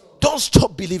 Don't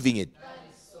stop believing it.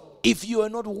 If you are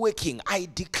not working, I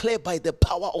declare by the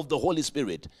power of the Holy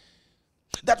Spirit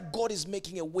that God is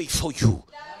making a way for you.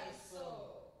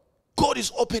 God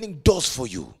is opening doors for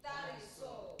you.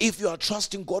 If you are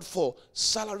trusting God for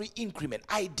salary increment,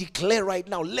 I declare right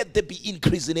now, let there be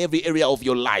increase in every area of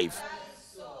your life.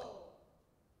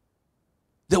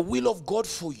 The will of God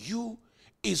for you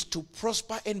is to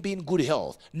prosper and be in good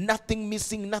health. Nothing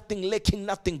missing, nothing lacking,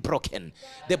 nothing broken.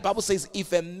 The Bible says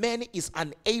if a man is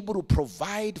unable to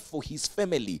provide for his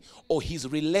family or his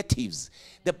relatives,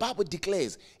 the Bible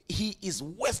declares he is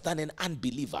worse than an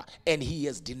unbeliever and he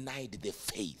has denied the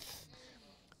faith.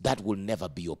 That will never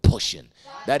be your portion.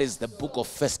 That is the book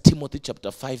of 1 Timothy chapter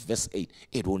 5 verse 8.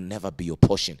 It will never be your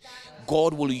portion.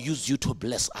 God will use you to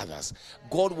bless others.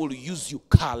 God will use you.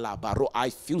 Kalabaro.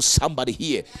 I feel somebody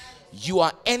here. You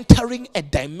are entering a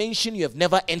dimension you have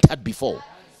never entered before.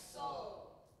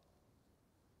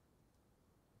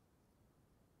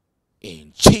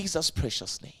 In Jesus'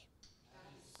 precious name.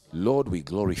 Lord, we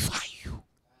glorify you.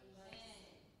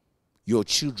 Your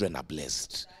children are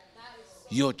blessed.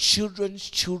 Your children's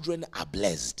children are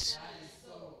blessed.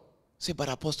 Say, but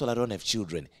Apostle, I don't have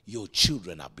children. Your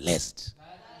children are blessed.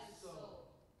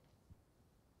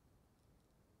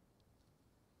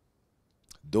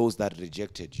 Those that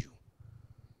rejected you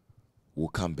will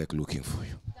come back looking for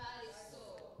you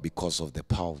because of the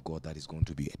power of God that is going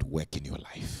to be at work in your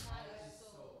life.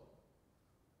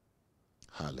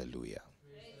 Hallelujah.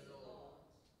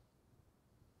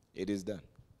 It is done.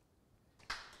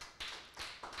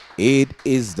 It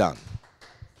is done.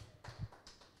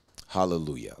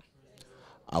 Hallelujah.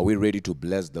 Are we ready to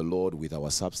bless the Lord with our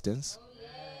substance?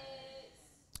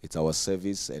 It's our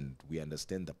service and we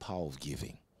understand the power of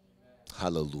giving.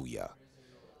 Hallelujah.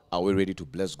 Are we ready to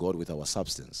bless God with our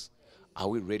substance? Are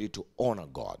we ready to honor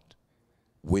God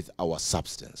with our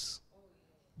substance?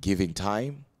 Giving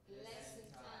time,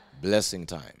 blessing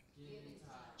time.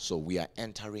 So we are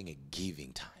entering a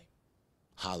giving time.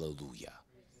 Hallelujah.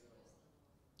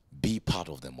 Be part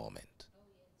of the moment.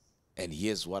 And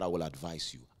here's what I will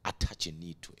advise you. Attach a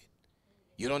need to it.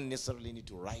 You don't necessarily need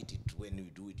to write it when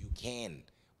you do it. You can,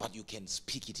 but you can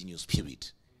speak it in your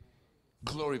spirit.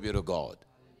 Glory be to God.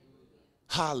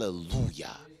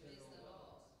 Hallelujah.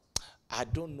 I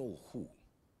don't know who.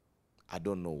 I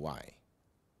don't know why.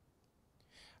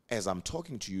 As I'm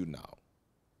talking to you now,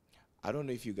 I don't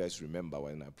know if you guys remember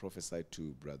when I prophesied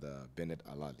to Brother Bennett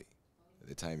Alali at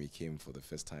the time he came for the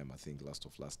first time, I think last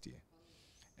year.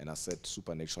 And I said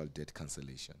supernatural debt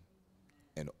cancellation.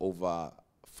 And over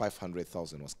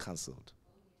 500,000 was cancelled.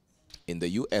 In the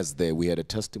US there, we had a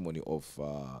testimony of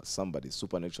somebody,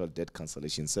 supernatural debt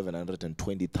cancellation,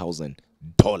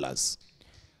 $720,000,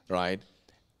 right?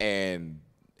 And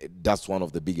that's one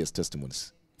of the biggest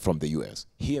testimonies from the US.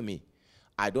 Hear me.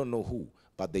 I don't know who,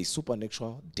 but there's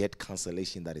supernatural debt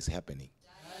cancellation that is happening.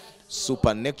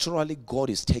 Supernaturally, God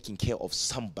is taking care of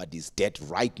somebody's debt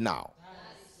right now.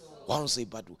 One say,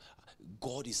 but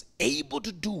God is able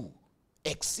to do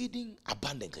exceeding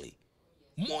abundantly,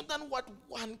 more than what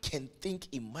one can think,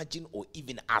 imagine, or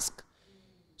even ask.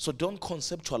 So don't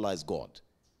conceptualize God.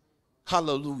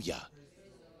 Hallelujah.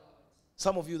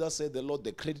 Some of you that say the Lord,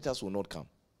 the creditors will not come.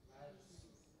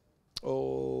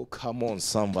 Oh, come on,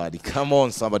 somebody. Come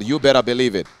on, somebody. You better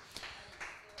believe it.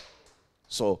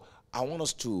 So I want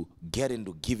us to get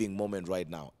into giving moment right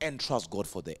now and trust God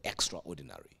for the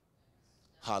extraordinary.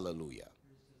 Hallelujah.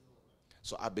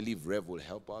 So I believe Rev will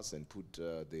help us and put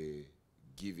the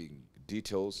giving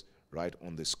details right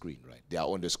on the screen, right? They are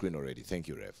on the screen already. Thank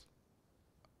you, Rev.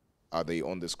 Are they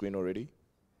on the screen already?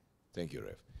 Thank you,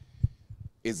 Rev.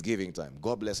 It's giving time.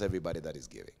 God bless everybody that is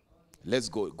giving. Let's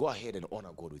go. Go ahead and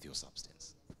honor God with your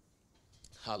substance.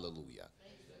 Hallelujah.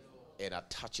 And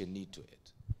attach a need to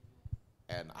it.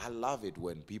 And I love it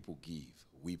when people give,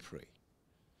 we pray.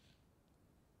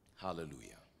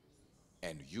 Hallelujah.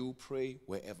 And you pray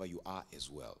wherever you are as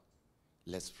well.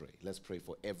 Let's pray. Let's pray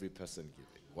for every person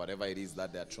giving. Whatever it is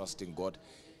that they're trusting God.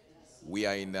 We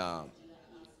are in a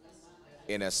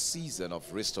season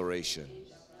of restoration.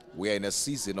 We are in a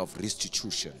season of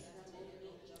restitution.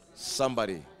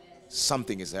 Something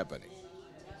is happening.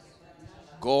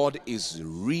 God is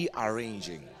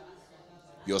rearranging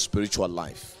your spiritual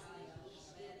life.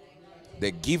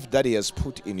 The gift that He has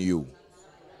put in you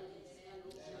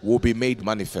will be made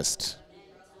manifest.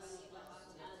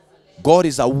 God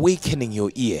is awakening your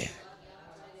ears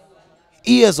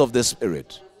of the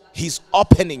Spirit. He's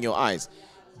opening your eyes.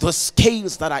 The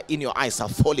scales that are in your eyes are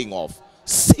falling off.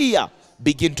 Seer,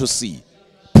 begin to see.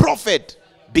 Prophet,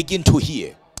 begin to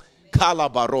hear.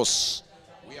 Kalabaros.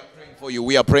 We are praying for you.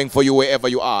 We are praying for you wherever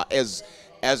you are. As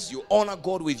you honor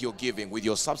God with your giving, with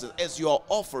your substance, as you are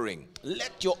offering,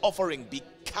 let your offering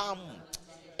become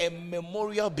a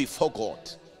memorial before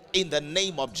God in the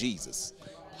name of Jesus.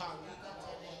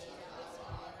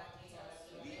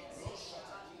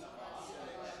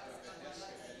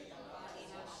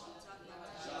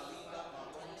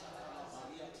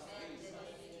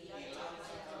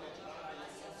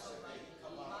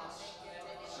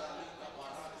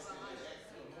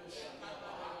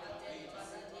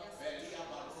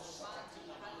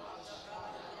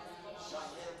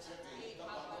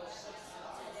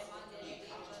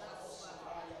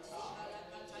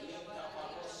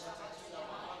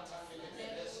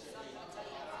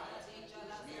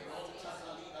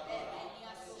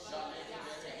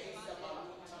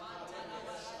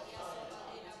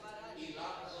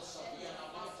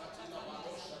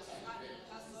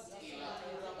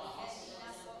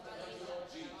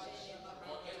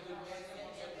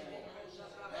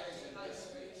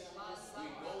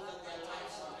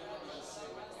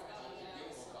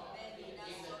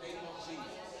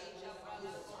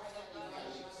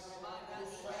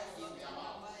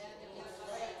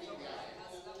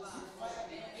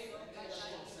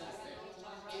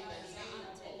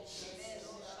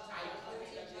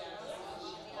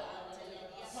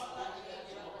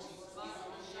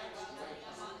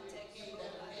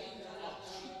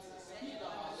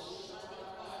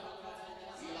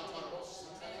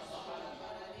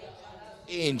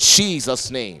 In Jesus'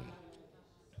 name.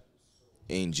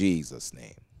 In Jesus'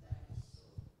 name.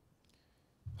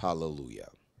 Hallelujah.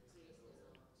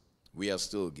 We are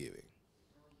still giving.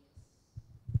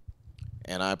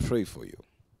 And I pray for you.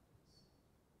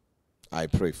 I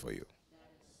pray for you.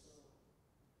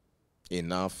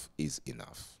 Enough is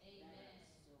enough.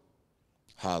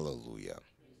 Hallelujah.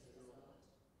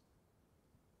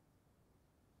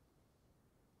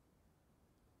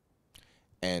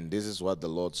 And this is what the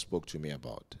Lord spoke to me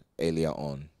about earlier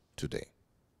on today.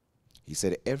 He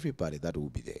said, everybody that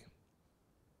will be there,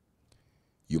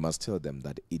 you must tell them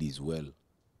that it is well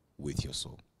with your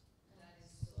soul.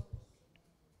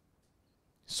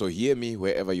 So hear me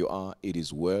wherever you are, it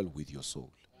is well with your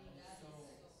soul.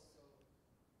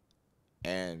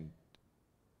 And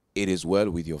it is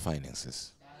well with your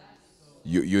finances.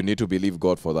 You need to believe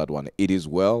God for that one. It is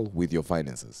well with your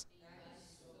finances.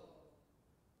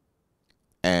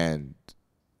 And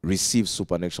receive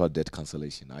supernatural debt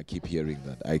cancellation. I keep hearing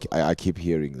that. I keep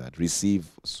hearing that. Receive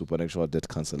supernatural debt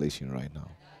cancellation right now.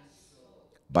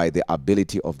 By the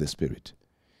ability of the Spirit.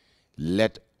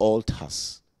 Let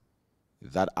altars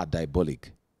that are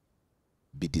diabolic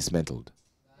be dismantled.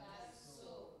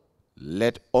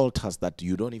 Let altars that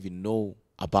you don't even know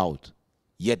about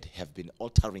yet have been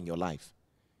altering your life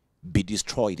be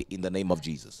destroyed in the name of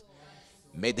Jesus.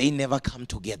 May they never come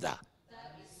together.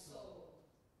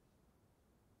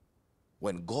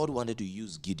 When God wanted to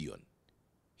use Gideon,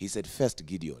 he said, first,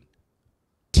 Gideon,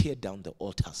 tear down the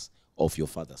altars of your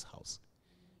father's house.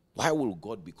 Why will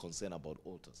God be concerned about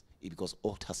altars? It's because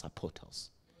altars are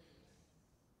portals.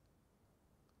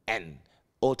 And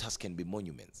altars can be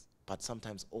monuments, but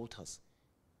sometimes altars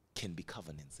can be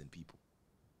covenants in people.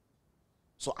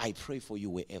 So I pray for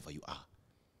you wherever you are.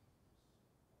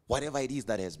 Whatever it is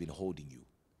that has been holding you,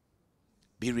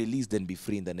 be released and be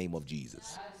free in the name of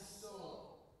Jesus.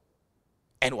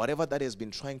 And whatever that has been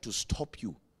trying to stop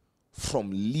you from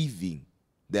living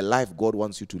the life God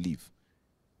wants you to live,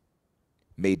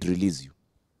 may it release you.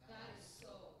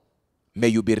 May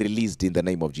you be released in the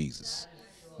name of Jesus.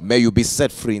 May you be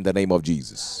set free in the name of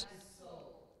Jesus.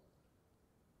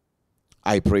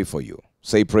 I pray for you.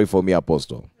 Say, pray for me,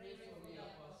 Apostle.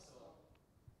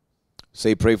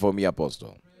 Say, pray for me,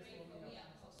 Apostle.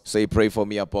 Say, pray for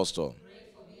me, Apostle.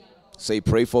 Say,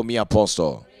 pray for me,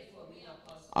 Apostle.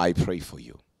 I pray for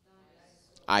you.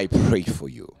 I pray for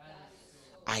you.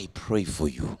 I pray for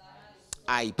you.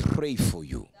 I pray for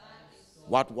you.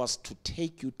 What was to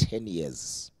take you 10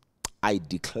 years, I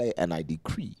declare and I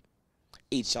decree,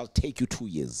 it shall take you 2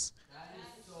 years.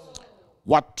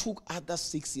 What took others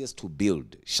 6 years to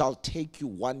build shall take you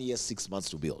 1 year, 6 months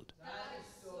to build.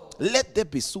 Let there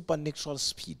be supernatural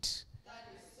speed.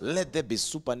 Let there be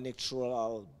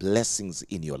supernatural blessings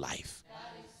in your life.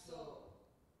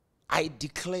 I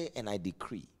declare and I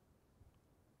decree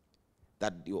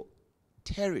that your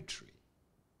territory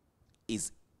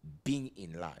is being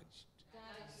enlarged.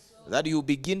 That you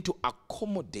begin to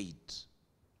accommodate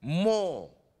more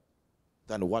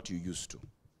than what you used to.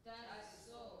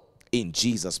 In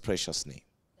Jesus' precious name.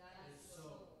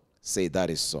 Say, that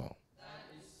is so.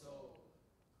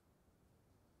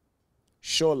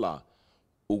 Shola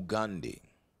Ugande,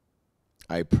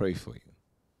 I pray for you.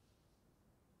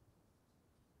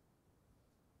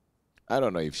 I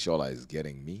don't know if Shola is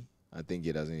getting me. I think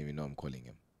he doesn't even know I'm calling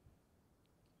him.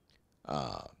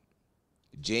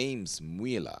 James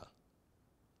Mwila,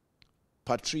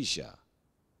 Patricia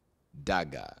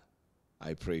Daga,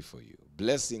 I pray for you.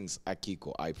 Blessings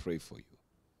Akiko, I pray for you.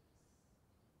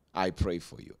 I pray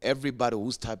for you. Everybody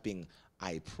who's typing,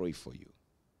 I pray for you.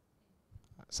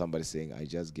 Somebody saying, I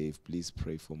just gave, please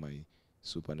pray for my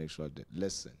supernatural death.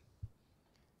 Listen,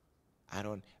 I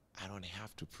don't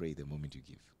have to pray the moment you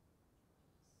give.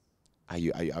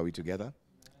 Are we together?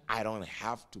 I don't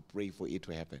have to pray for it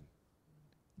to happen.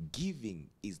 Giving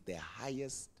is the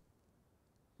highest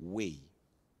way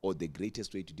or the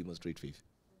greatest way to demonstrate faith.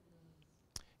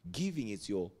 Giving is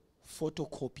your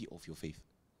photocopy of your faith.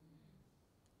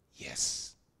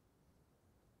 Yes.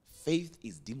 Faith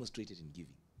is demonstrated in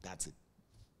giving. That's it.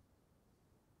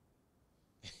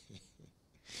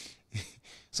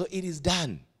 So it is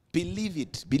done. Believe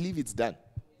it. Believe it's done.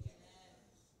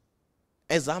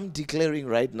 As I'm declaring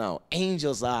right now,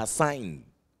 angels are assigned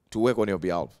to work on your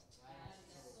behalf.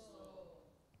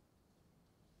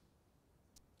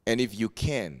 And if you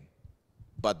can,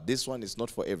 but this one is not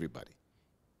for everybody.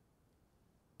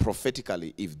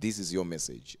 Prophetically, if this is your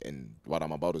message and what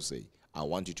I'm about to say, I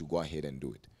want you to go ahead and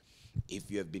do it. If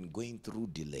you have been going through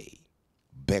delay,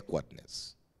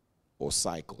 backwardness, or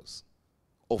cycles,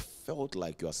 or felt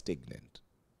like you are stagnant,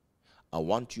 I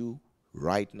want you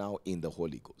right now in the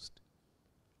Holy Ghost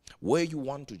where you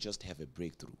want to just have a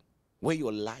breakthrough, where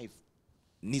your life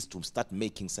needs to start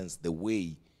making sense the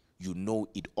way you know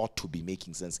it ought to be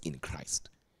making sense in Christ.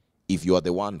 If you are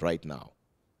the one right now,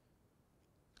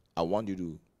 I want you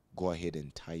to go ahead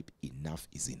and type enough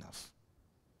is enough.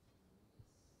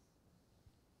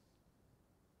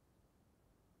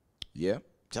 Yeah?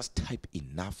 Just type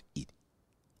enough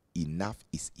enough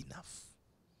is enough.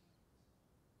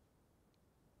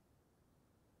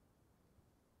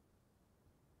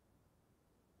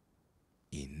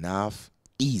 Enough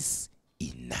is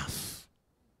enough.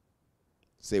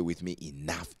 Say with me,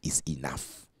 enough is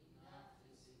enough.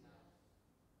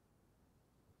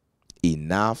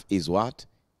 Enough is what?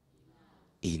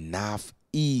 Enough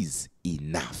is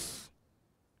enough.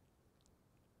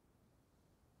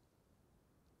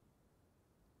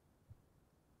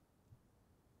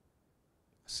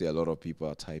 See, a lot of people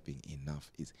are typing enough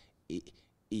is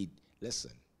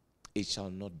listen, it shall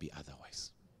not be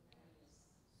otherwise.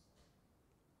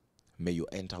 May you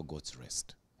enter God's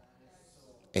rest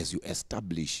as you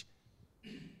establish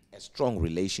a strong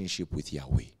relationship with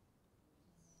Yahweh,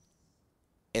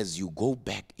 as you go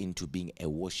back into being a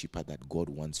worshiper that God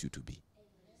wants you to be,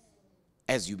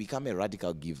 as you become a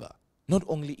radical giver, not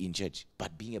only in church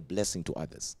but being a blessing to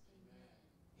others.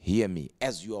 Hear me,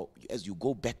 as you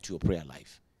go back to your prayer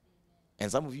life. And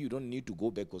some of you don't need to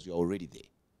go back because you're already there.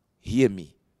 Hear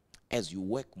me, as you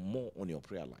work more on your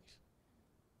prayer life,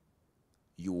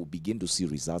 you will begin to see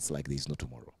results like there is no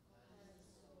tomorrow.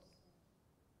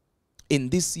 In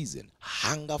this season,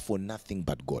 hunger for nothing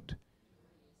but God.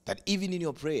 That even in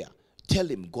your prayer, tell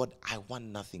him, God, I want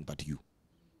nothing but you.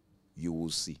 You will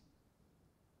see.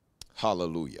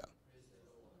 Hallelujah.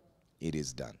 It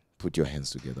is done. Put your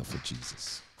hands together for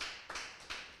Jesus.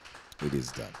 It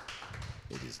is done.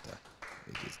 It is done.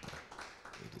 It is done.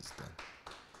 It is done.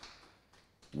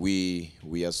 We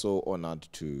are so honored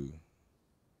to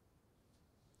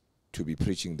be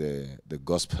preaching the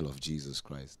gospel of Jesus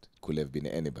Christ. It could have been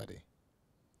anybody.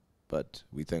 But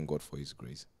we thank God for his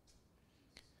grace.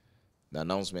 The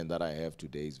announcement that I have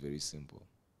today is very simple.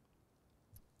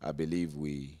 I believe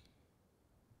we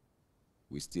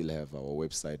still have our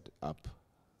website up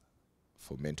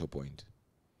for Mentor Point.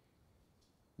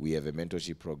 We have a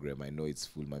mentorship program. I know it's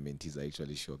full. My mentees are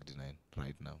actually shocked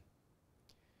right now.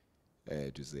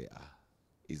 To say,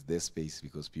 is there space?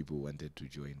 Because people wanted to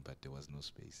join, but there was no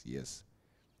space. Yes,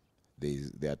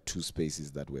 there are 2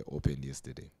 spaces that were opened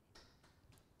yesterday.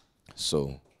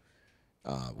 So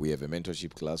we have a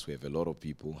mentorship class. We have a lot of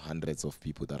people, hundreds of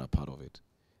people that are part of it.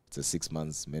 It's a 6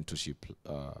 months mentorship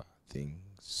thing.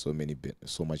 So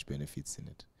much benefits in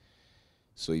it.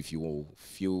 So if you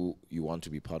feel you want to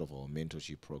be part of our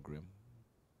mentorship program,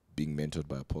 being mentored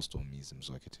by Apostle Ms.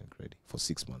 Mzwakhe for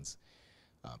 6 months,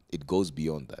 it goes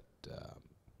beyond that.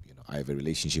 I have a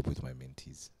relationship with my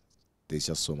mentees. There's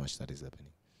just so much that is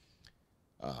happening.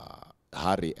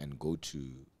 Hurry and go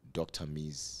to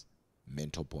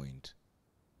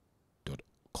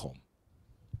drmsmentorpoint.com,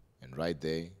 and right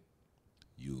there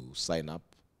you sign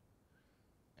up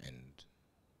and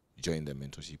join the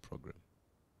mentorship program.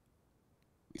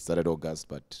 We started August,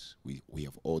 but we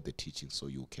have all the teachings, so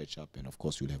you'll catch up, and of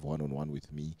course you'll have one-on-one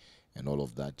with me and all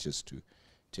of that, just to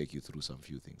take you through some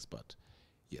few things. But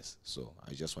yes, so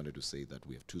I just wanted to say that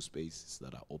we have 2 spaces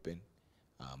that are open.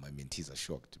 My mentees are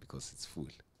shocked because it's full.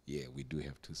 Yeah, we do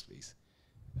have 2 spaces.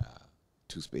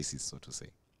 2 spaces, so to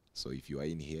say. So if you are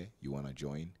in here, you want to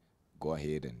join, go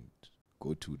ahead and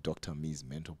go to Dr. Ms.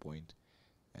 Mentor Point,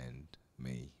 and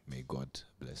may God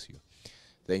bless you.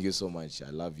 Thank you so much. I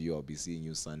love you. I'll be seeing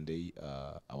you Sunday.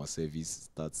 Our service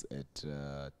starts at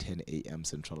 10 a.m.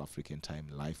 Central African time,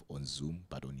 live on Zoom.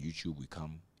 But on YouTube, we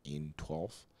come in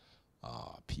 12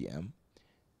 p.m.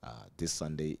 This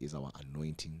Sunday is our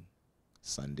anointing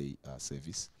Sunday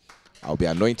service. I'll be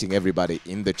anointing everybody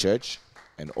in the church,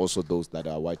 and also those that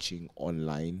are watching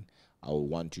online. I will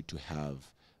want you to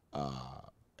have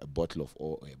a bottle of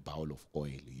oil, a bowl of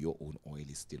oil. Your own oil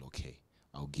is still okay.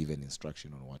 I'll give an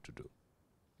instruction on what to do.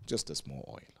 Just a small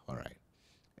oil, all right?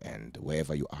 And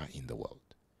wherever you are in the world,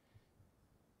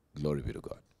 glory be to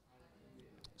God.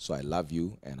 So I love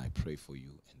you, and I pray for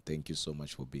you, and thank you so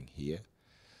much for being here.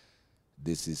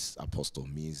 This is Apostle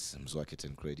Ms. Mzwakhe,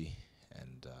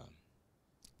 and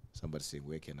somebody saying,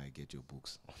 where can I get your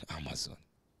books? On Amazon.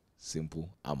 Simple,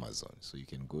 Amazon. So you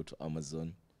can go to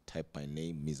Amazon, type my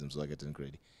name, Ms.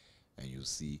 Mzwakhe, and you'll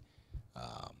see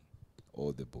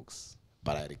all the books.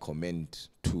 But I recommend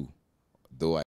 2, though